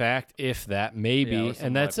interesting fact, if that, maybe,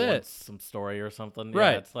 and that's it. Some story or something,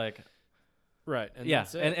 right? Yeah, it's like, right, and yeah,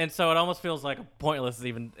 that's it. and so it almost feels like pointless,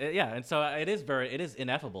 even, yeah, and so it is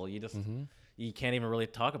ineffable. You just you can't even really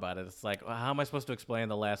talk about it. It's like, how am I supposed to explain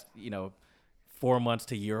the last 4 months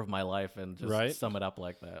to a year of my life and just sum it up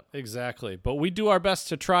like that? Exactly. But we do our best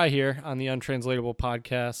to try here on the Untranslatable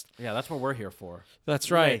Podcast. Yeah, that's what we're here for. That's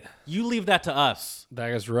right. Hey, you leave that to us. That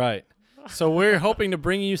is right. So we're hoping to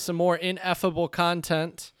bring you some more ineffable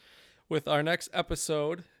content with our next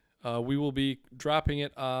episode. We will be dropping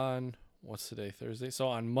it on, what's today, Thursday? So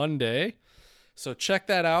on Monday. So check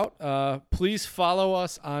that out. Please follow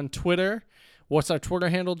us on Twitter. What's our Twitter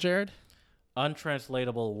handle, Jared?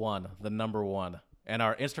 Untranslatable 1, the number 1. And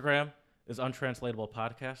our Instagram is Untranslatable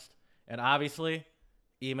Podcast. And obviously,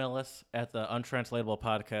 email us at the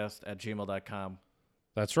untranslatablepodcast@gmail.com.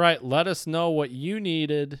 That's right. Let us know what you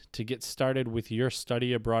needed to get started with your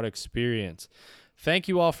study abroad experience. Thank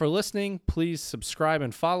you all for listening. Please subscribe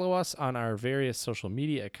and follow us on our various social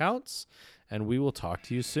media accounts, and we will talk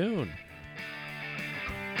to you soon.